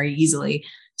stomach very easily.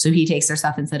 So he takes their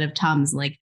stuff instead of Tums.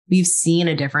 Like we've seen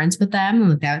a difference with them.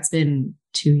 Like that's been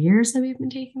 2 years that we've been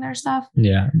taking their stuff.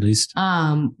 Yeah, at least.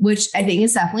 Which I think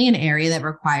is definitely an area that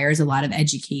requires a lot of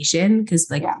education. Cause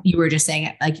like you were just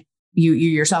saying, like you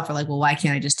yourself are like, well, why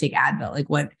can't I just take Advil? Like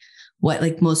what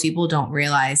like most people don't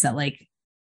realize that like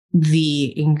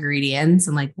the ingredients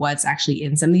and like what's actually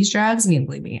in some of these drugs. I mean,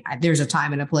 believe me, there's a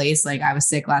time and a place. Like I was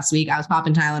sick last week. I was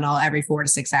popping Tylenol every 4 to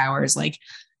 6 hours, like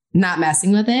not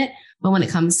messing with it. But when it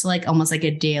comes to like almost like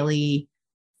a daily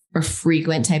or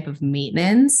frequent type of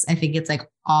maintenance, I think it's like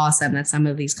awesome that some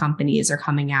of these companies are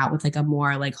coming out with like a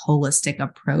more like holistic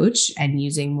approach and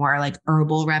using more like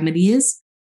herbal remedies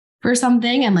for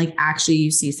something. And like actually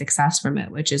you see success from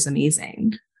it, which is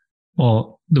amazing.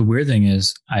 Well, the weird thing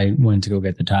is I went to go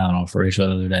get the Tylenol for Rachel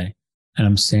the other day and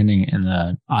I'm standing in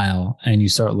the aisle and you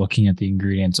start looking at the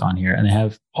ingredients on here and they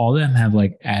have all of them have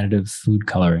like additive food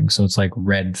coloring. So it's like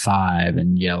red 5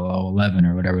 and yellow 11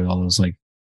 or whatever all those like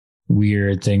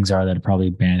weird things are that are probably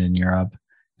banned in Europe.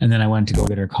 And then I went to go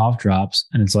get her cough drops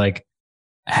and it's like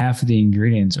half of the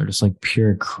ingredients are just like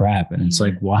pure crap. And it's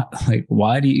like,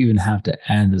 why do you even have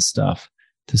to add this stuff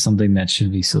to something that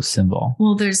should be so simple?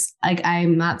 Well, there's like,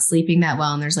 I'm not sleeping that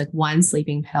well. And there's like one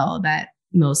sleeping pill that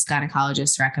most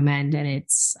gynecologists recommend. And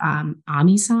it's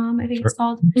Amisom, I think it's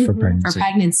called. For pregnancy. For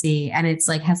pregnancy. And it's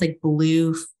like, has like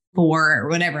blue 4 or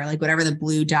whatever, like whatever the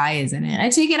blue dye is in it. I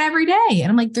take it every day. And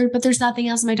I'm like, but there's nothing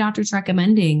else my doctor's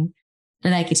recommending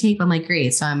that I could take. I'm like,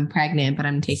 great. So I'm pregnant, but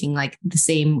I'm taking like the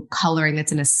same coloring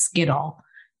that's in a Skittle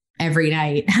every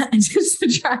night just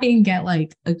to try and get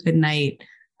like a good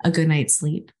night's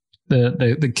sleep.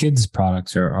 The kids'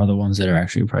 products are the ones that are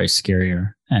actually probably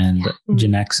scarier. And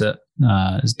Genexa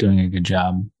is doing a good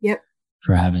job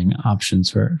for having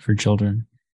options for children.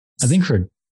 I think do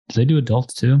they do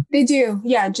adults too? They do.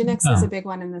 Yeah. Genexa is a big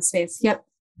one in this space. Yep.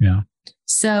 Yeah.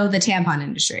 So the tampon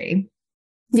industry.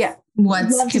 Yeah.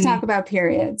 Love to talk about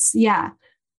periods. Yeah.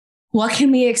 What can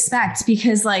we expect?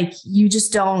 Because like, you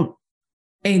just don't,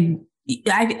 I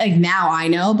like now I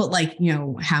know, but like, you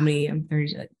know, I'm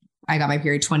 30, I got my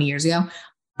period 20 years ago.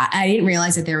 I didn't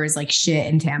realize that there was like shit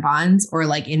in tampons or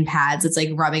like in pads. It's like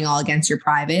rubbing all against your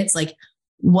privates. Like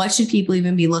what should people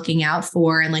even be looking out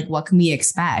for? And like, what can we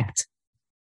expect?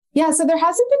 Yeah. So there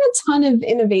hasn't been a ton of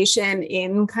innovation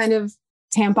in kind of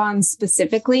tampons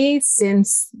specifically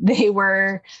since they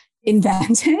were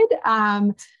invented.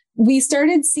 We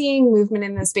started seeing movement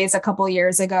in this space a couple of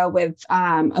years ago with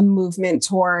a movement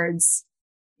towards,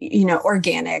 you know,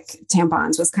 organic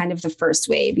tampons was kind of the first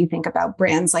wave. You think about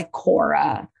brands like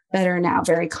Cora that are now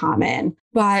very common.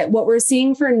 But what we're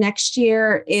seeing for next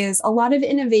year is a lot of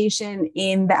innovation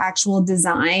in the actual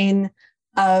design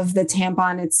of the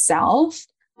tampon itself.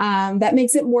 That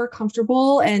makes it more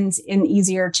comfortable and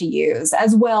easier to use,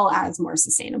 as well as more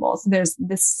sustainable. So there's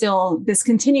this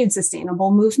continued sustainable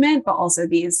movement, but also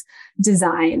these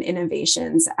design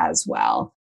innovations as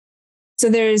well. So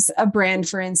there's a brand,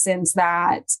 for instance,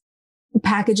 that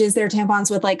packages their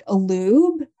tampons with like a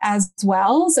lube as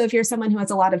well. So if you're someone who has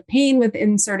a lot of pain with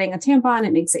inserting a tampon,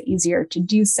 it makes it easier to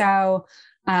do so.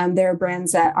 There are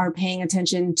brands that are paying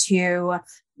attention to,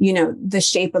 you know, the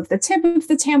shape of the tip of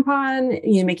the tampon,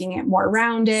 you know, making it more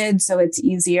rounded so it's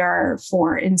easier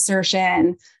for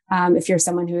insertion. If you're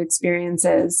someone who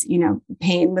experiences, you know,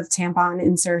 pain with tampon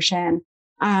insertion.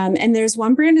 And there's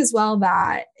one brand as well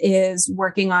that is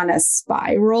working on a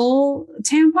spiral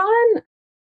tampon.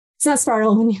 It's not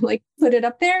spiral when you like put it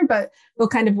up there, but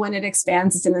kind of when it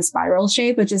expands, it's in a spiral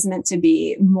shape, which is meant to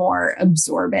be more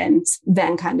absorbent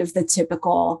than kind of the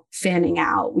typical fanning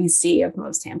out we see of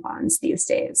most tampons these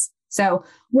days. So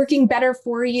working better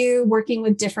for you, working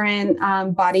with different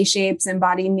body shapes and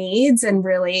body needs, and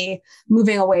really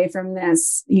moving away from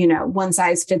this, you know, one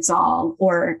size fits all,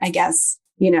 or I guess,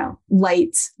 you know,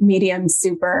 light, medium,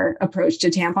 super approach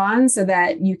to tampons so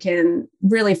that you can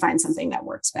really find something that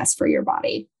works best for your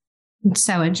body. It's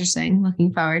so interesting.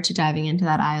 Looking forward to diving into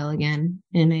that aisle again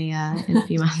in a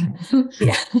few months.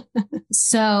 Yeah.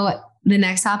 So the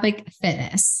next topic,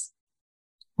 fitness.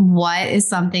 What is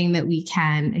something that we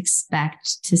can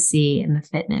expect to see in the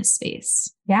fitness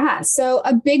space? Yeah. So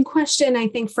a big question, I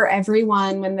think, for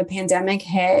everyone when the pandemic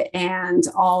hit and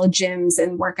all gyms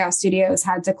and workout studios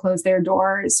had to close their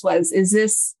doors was, is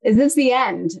this the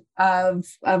end of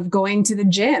going to the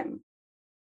gym?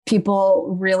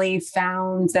 People really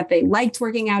found that they liked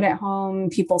working out at home.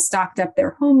 People stocked up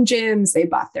their home gyms. They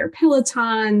bought their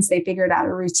Pelotons. They figured out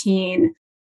a routine.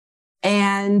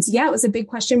 And yeah, it was a big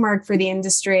question mark for the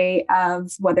industry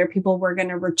of whether people were going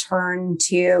to return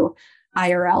to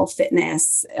IRL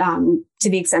fitness to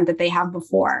the extent that they have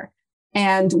before.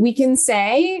 And we can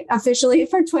say officially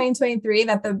for 2023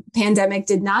 that the pandemic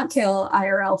did not kill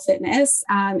IRL fitness.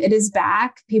 It is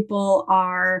back. People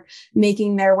are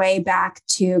making their way back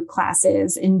to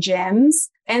classes in gyms.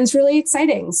 And it's really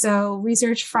exciting. So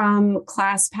research from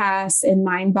ClassPass and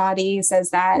MindBody says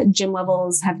that gym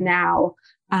levels have now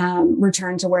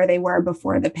returned to where they were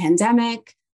before the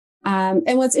pandemic.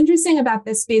 And what's interesting about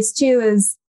this space too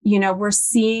is, we're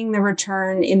seeing the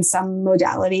return in some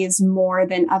modalities more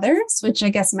than others, which I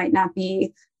guess might not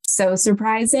be so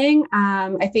surprising.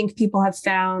 I think people have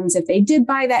found if they did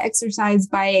buy that exercise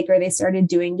bike or they started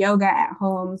doing yoga at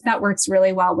home, that works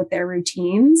really well with their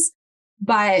routines.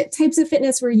 But types of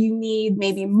fitness where you need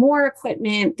maybe more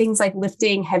equipment, things like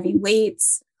lifting heavy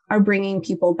weights, are bringing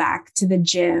people back to the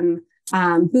gym.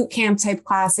 Boot camp type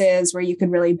classes where you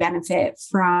could really benefit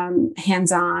from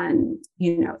hands-on,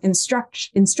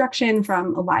 instruction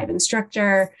from a live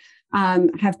instructor,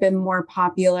 have been more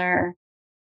popular.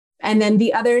 And then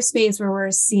the other space where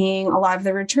we're seeing a lot of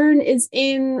the return is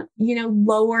in,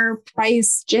 lower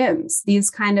price gyms, these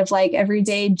kind of like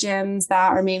everyday gyms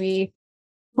that are maybe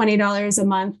 $20 a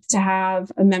month to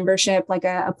have a membership, like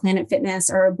a Planet Fitness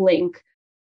or a Blink.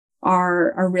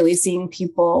 Are really seeing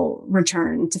people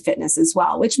return to fitness as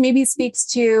well, which maybe speaks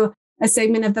to a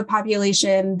segment of the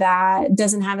population that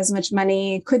doesn't have as much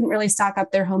money, couldn't really stock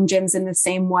up their home gyms in the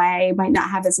same way, might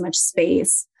not have as much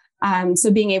space.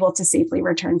 So being able to safely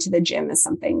return to the gym is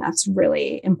something that's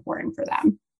really important for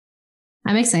them.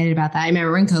 I'm excited about that. I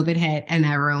remember when COVID hit and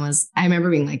I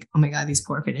remember being like, oh my God, these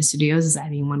poor fitness studios, is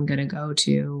anyone going to go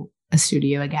to a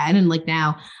studio again? And like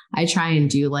now I try and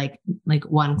do like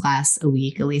one class a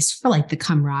week, at least for like the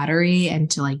camaraderie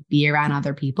and to like be around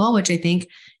other people, which I think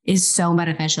is so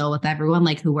beneficial with everyone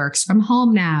like who works from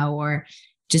home now, or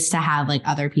just to have like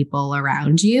other people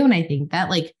around you. And I think that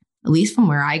like, at least from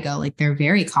where I go, like they're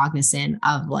very cognizant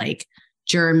of like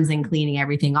germs and cleaning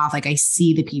everything off. Like I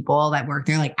see the people that work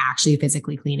there, like actually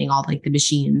physically cleaning all like the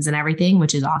machines and everything,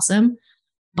 which is awesome.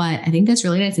 But I think that's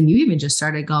really nice. And you even just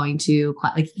started going to,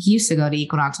 like, he used to go to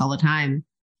Equinox all the time.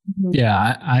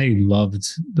 Yeah, I loved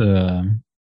the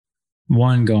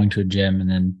one, going to a gym, and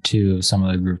then two, some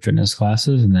of the group fitness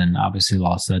classes, and then obviously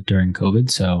lost that during COVID.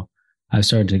 So I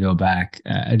started to go back.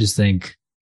 I just think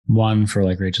one, for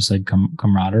like Rachel said,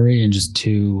 camaraderie, and just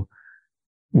two,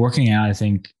 working out, I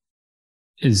think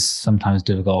is sometimes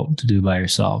difficult to do by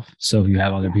yourself. So if you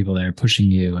have other people there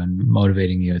pushing you and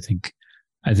motivating you,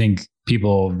 I think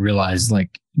people realize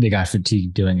like they got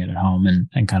fatigued doing it at home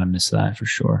and kind of miss that for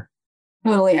sure.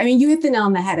 Totally. I mean, you hit the nail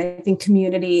on the head. I think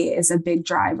community is a big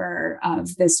driver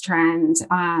of this trend.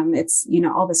 It's,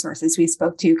 all the sources we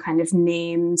spoke to kind of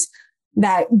named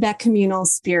that communal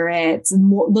spirit,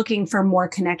 looking for more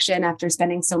connection after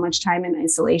spending so much time in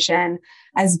isolation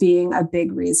as being a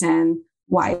big reason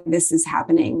why this is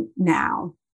happening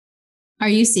now. Are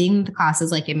you seeing the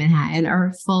classes like in Manhattan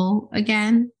are full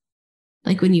again?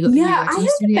 Like when you go, yeah, I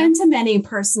haven't been to many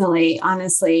personally.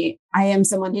 Honestly, I am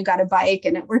someone who got a bike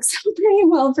and it works out pretty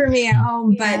well for me at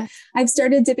home, but I've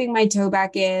started dipping my toe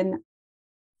back in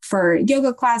for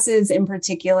yoga classes in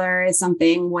particular is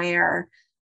something where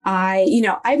I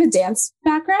have a dance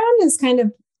background is kind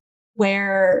of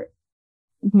where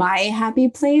my happy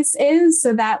place is.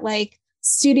 So that like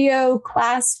studio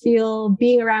class feel,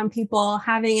 being around people,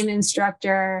 having an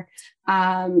instructor,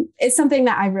 is something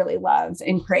that I really love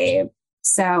and crave.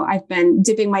 So I've been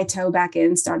dipping my toe back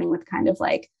in, starting with kind of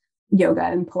like yoga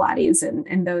and Pilates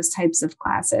and those types of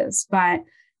classes. But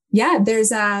yeah,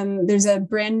 there's a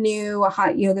brand new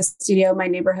hot yoga studio in my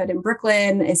neighborhood in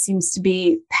Brooklyn. It seems to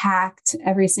be packed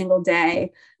every single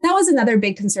day. That was another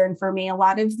big concern for me. A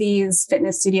lot of these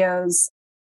fitness studios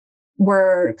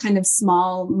were kind of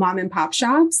small mom and pop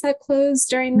shops that closed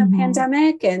during the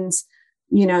pandemic. And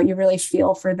you really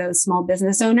feel for those small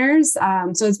business owners.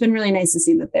 So it's been really nice to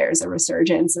see that there's a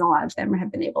resurgence and a lot of them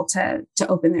have been able to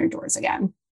open their doors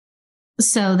again.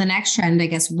 So the next trend, I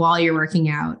guess, while you're working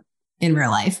out in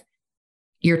real life.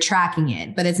 You're tracking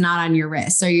it, but it's not on your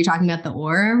wrist. So you're talking about the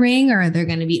Oura Ring, or are there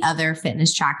going to be other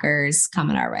fitness trackers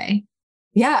coming our way?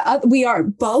 Yeah, we are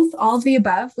both, all of the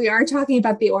above. We are talking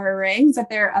about the Oura Ring, but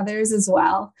there are others as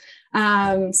well.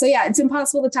 So yeah, it's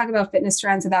impossible to talk about fitness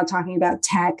trends without talking about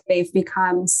tech. They've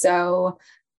become so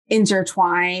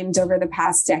intertwined over the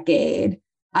past decade.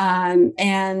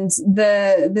 And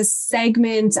the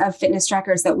segment of fitness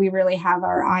trackers that we really have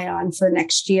our eye on for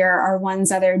next year are ones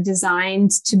that are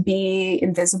designed to be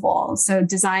invisible. So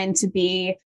designed to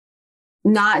be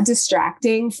not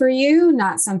distracting for you,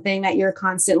 not something that you're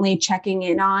constantly checking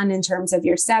in on in terms of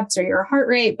your steps or your heart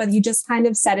rate, but you just kind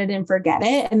of set it and forget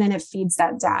it. And then it feeds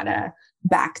that data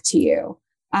back to you.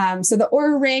 So the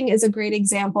Oura Ring is a great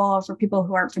example for people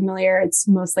who aren't familiar. It's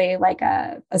mostly like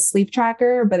a sleep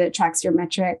tracker, but it tracks your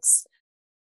metrics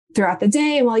throughout the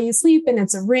day and while you sleep. And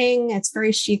it's a ring. It's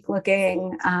very chic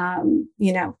looking,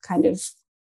 kind of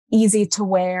easy to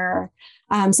wear.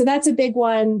 So that's a big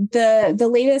one. The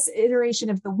latest iteration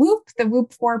of the Whoop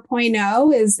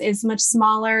 4.0 is much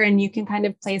smaller, and you can kind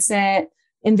of place it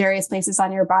in various places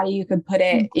on your body. You could put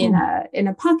it in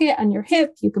a pocket on your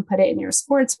hip. You could put it in your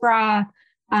sports bra.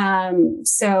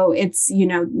 So it's,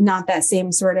 not that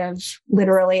same sort of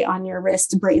literally on your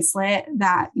wrist bracelet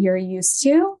that you're used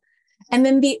to. And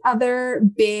then the other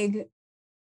big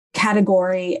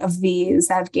category of these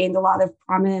that have gained a lot of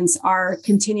prominence are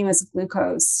continuous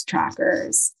glucose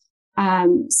trackers.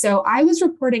 So I was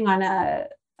reporting on a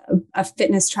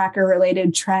fitness tracker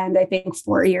related trend, I think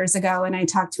 4 years ago. And I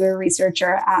talked to a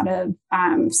researcher out of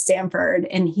Stanford,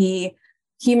 and he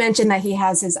mentioned that he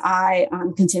has his eye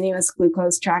on continuous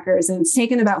glucose trackers. And it's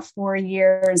taken about 4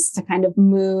 years to kind of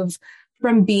move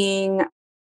from being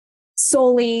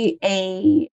solely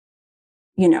a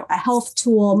health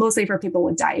tool, mostly for people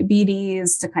with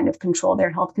diabetes to kind of control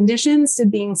their health conditions, to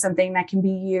being something that can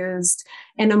be used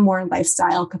in a more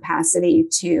lifestyle capacity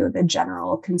to the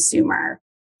general consumer.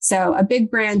 So a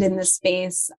big brand in this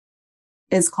space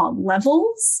is called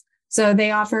Levels. So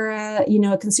they offer a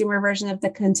consumer version of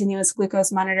the continuous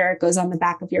glucose monitor. It goes on the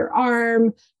back of your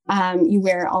arm. You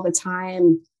wear it all the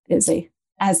time.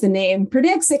 As the name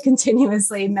predicts, it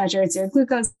continuously measures your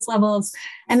glucose levels,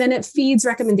 and then it feeds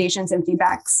recommendations and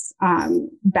feedbacks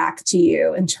back to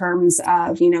you in terms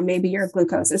of, maybe your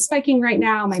glucose is spiking right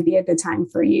now, might be a good time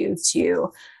for you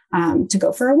to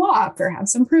go for a walk or have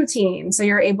some protein. So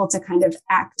you're able to kind of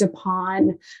act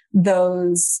upon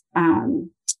those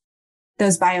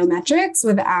biometrics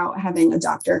without having a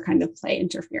doctor kind of play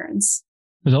interference.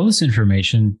 With all this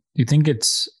information, do you think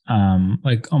it's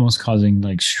almost causing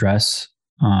like stress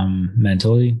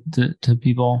mentally to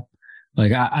people?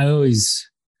 Like I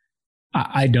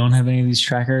don't have any of these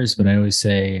trackers, but I always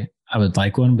say I would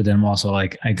like one, but then I'm also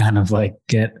like, I kind of like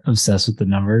get obsessed with the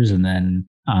numbers. And then,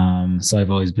 so I've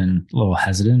always been a little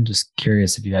hesitant. Just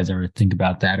curious if you guys ever think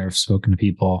about that or have spoken to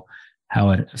people,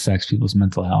 how it affects people's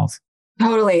mental health.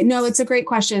 Totally. No, it's a great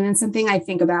question, and something I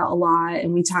think about a lot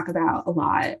and we talk about a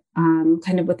lot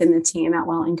kind of within the team at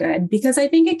Well and Good, because I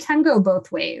think it can go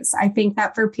both ways. I think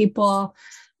that for people,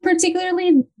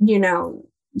 particularly,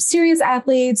 serious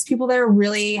athletes, people that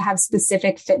really have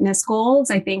specific fitness goals,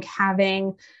 I think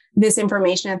having this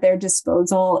information at their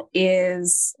disposal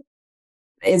is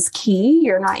key.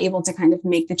 You're not able to kind of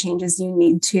make the changes you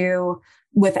need to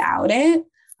without it.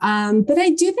 But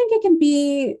I do think it can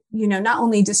be, not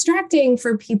only distracting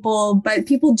for people, but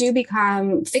people do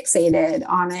become fixated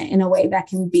on it in a way that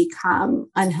can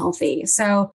become unhealthy.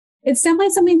 So it's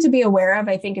definitely something to be aware of.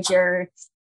 I think if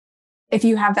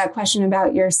you have that question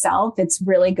about yourself, it's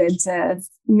really good to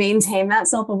maintain that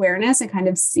self-awareness and kind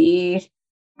of see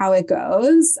how it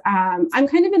goes. I'm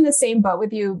kind of in the same boat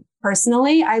with you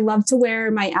personally. I love to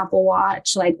wear my Apple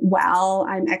Watch while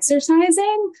I'm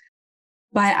exercising.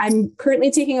 But I'm currently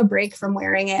taking a break from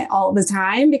wearing it all the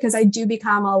time because I do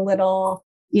become a little,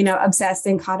 obsessed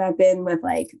and caught up in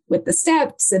with the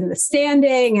steps and the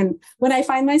standing. And when I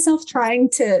find myself trying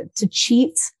to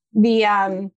cheat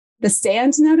the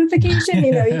stand notification,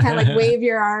 you kind of wave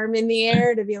your arm in the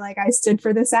air to be like, I stood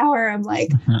for this hour. I'm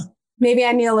like, maybe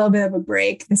I need a little bit of a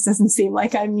break. This doesn't seem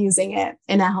like I'm using it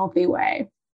in a healthy way.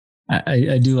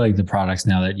 I do like the products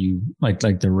now that you like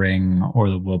the Ring or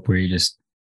the Whoop, where you just,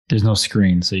 there's no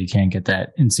screen, so you can't get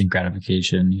that instant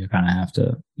gratification. You kind of have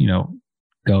to,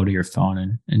 go to your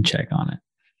phone and check on it.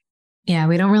 Yeah,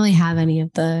 we don't really have any of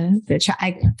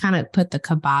I kind of put the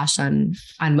kibosh on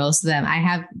most of them. I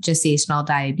have gestational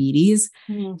diabetes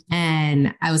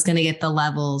and I was going to get the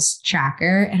levels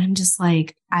tracker. And I'm just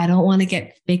like, I don't want to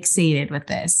get fixated with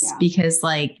this because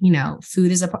like, you know,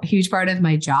 food is a huge part of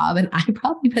my job. And I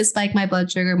probably spike my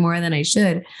blood sugar more than I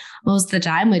should most of the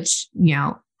time, which, you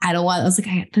know, I don't want. I was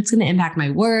like, that's going to impact my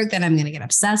work. Then I'm going to get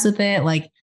obsessed with it. Like,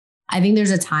 I think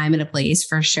there's a time and a place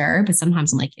for sure. But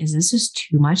sometimes I'm like, is this just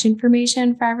too much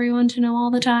information for everyone to know all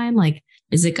the time? Like,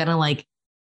 is it going to like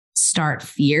start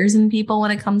fears in people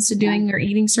when it comes to doing or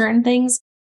eating certain things?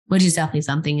 Which is definitely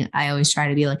something I always try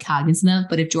to be like cognizant of.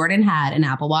 But if Jordan had an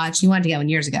Apple Watch, he wanted to get one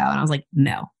years ago. And I was like,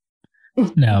 no.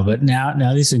 No, but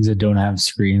now these things that don't have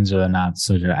screens or they're not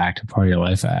such an active part of your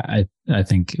life, I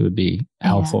think it would be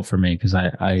helpful for me because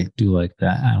I do like the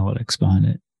analytics behind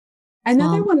it.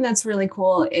 Another one that's really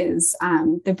cool is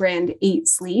the brand Eat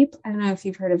Sleep. I don't know if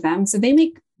you've heard of them. So they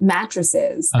make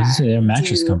mattresses. I was going to say they're a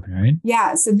mattress company, right?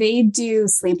 Yeah. So they do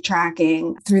sleep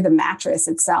tracking through the mattress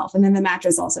itself. And then the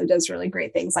mattress also does really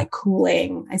great things like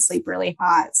cooling. I sleep really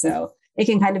hot. So it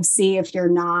can kind of see if you're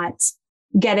not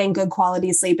getting good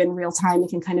quality sleep in real time.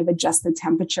 It can kind of adjust the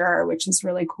temperature, which is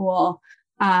really cool.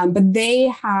 But they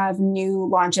have new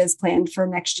launches planned for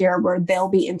next year where they'll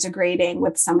be integrating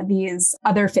with some of these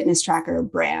other fitness tracker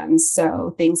brands.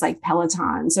 So things like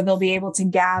Peloton. So they'll be able to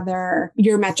gather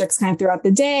your metrics kind of throughout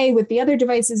the day with the other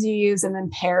devices you use and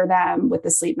then pair them with the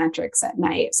sleep metrics at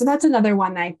night. So that's another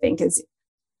one that I think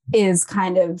is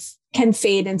kind of can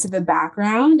fade into the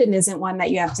background and isn't one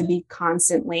that you have to be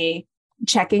constantly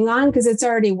checking on because it's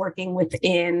already working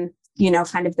within, you know,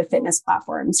 kind of the fitness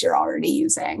platforms you're already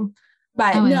using.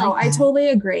 But I totally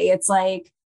agree. It's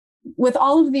like with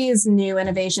all of these new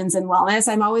innovations in wellness,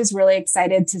 I'm always really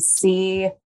excited to see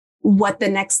what the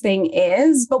next thing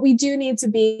is. But we do need to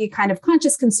be kind of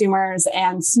conscious consumers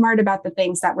and smart about the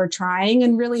things that we're trying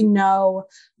and really know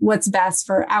what's best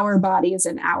for our bodies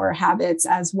and our habits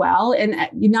as well. And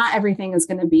not everything is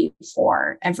going to be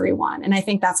for everyone. And I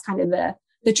think that's kind of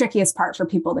the trickiest part for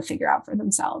people to figure out for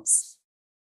themselves.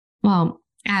 Well,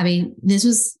 Abby, this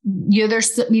was we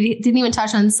didn't even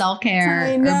touch on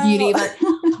self-care or beauty,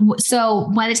 but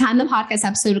so by the time the podcast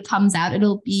episode comes out,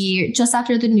 it'll be just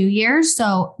after the new year.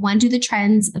 So when do the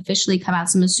trends officially come out?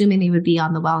 So I'm assuming they would be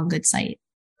on the Well and Good site.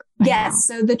 Yes.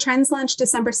 So the trends launch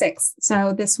December 6th.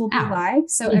 So this will be live.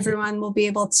 So everyone will be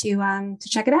able to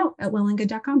check it out at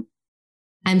wellandgood.com.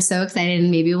 I'm so excited. And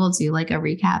maybe we'll do like a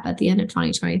recap at the end of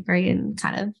 2023 and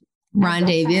kind of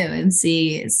rendezvous and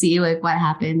see like what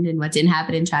happened and what didn't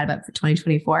happen and chat about for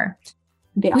 2024,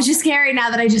 which is scary now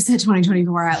that I just said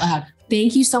 2024 out loud.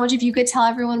 Thank you so much. If you could tell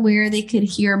everyone where they could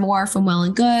hear more from Well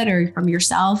and Good or from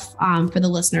yourself for the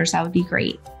listeners, that would be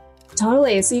great.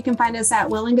 Totally. So you can find us at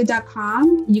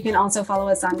wellandgood.com. You can also follow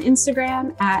us on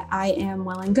Instagram at I am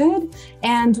Well and Good,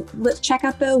 and check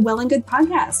out the Well and Good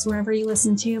podcast wherever you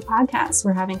listen to podcasts.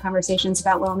 We're having conversations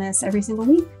about wellness every single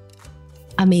week.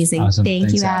 Amazing. Awesome.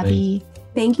 Thanks, you, Abby.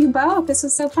 Thank you both. This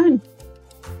was so fun.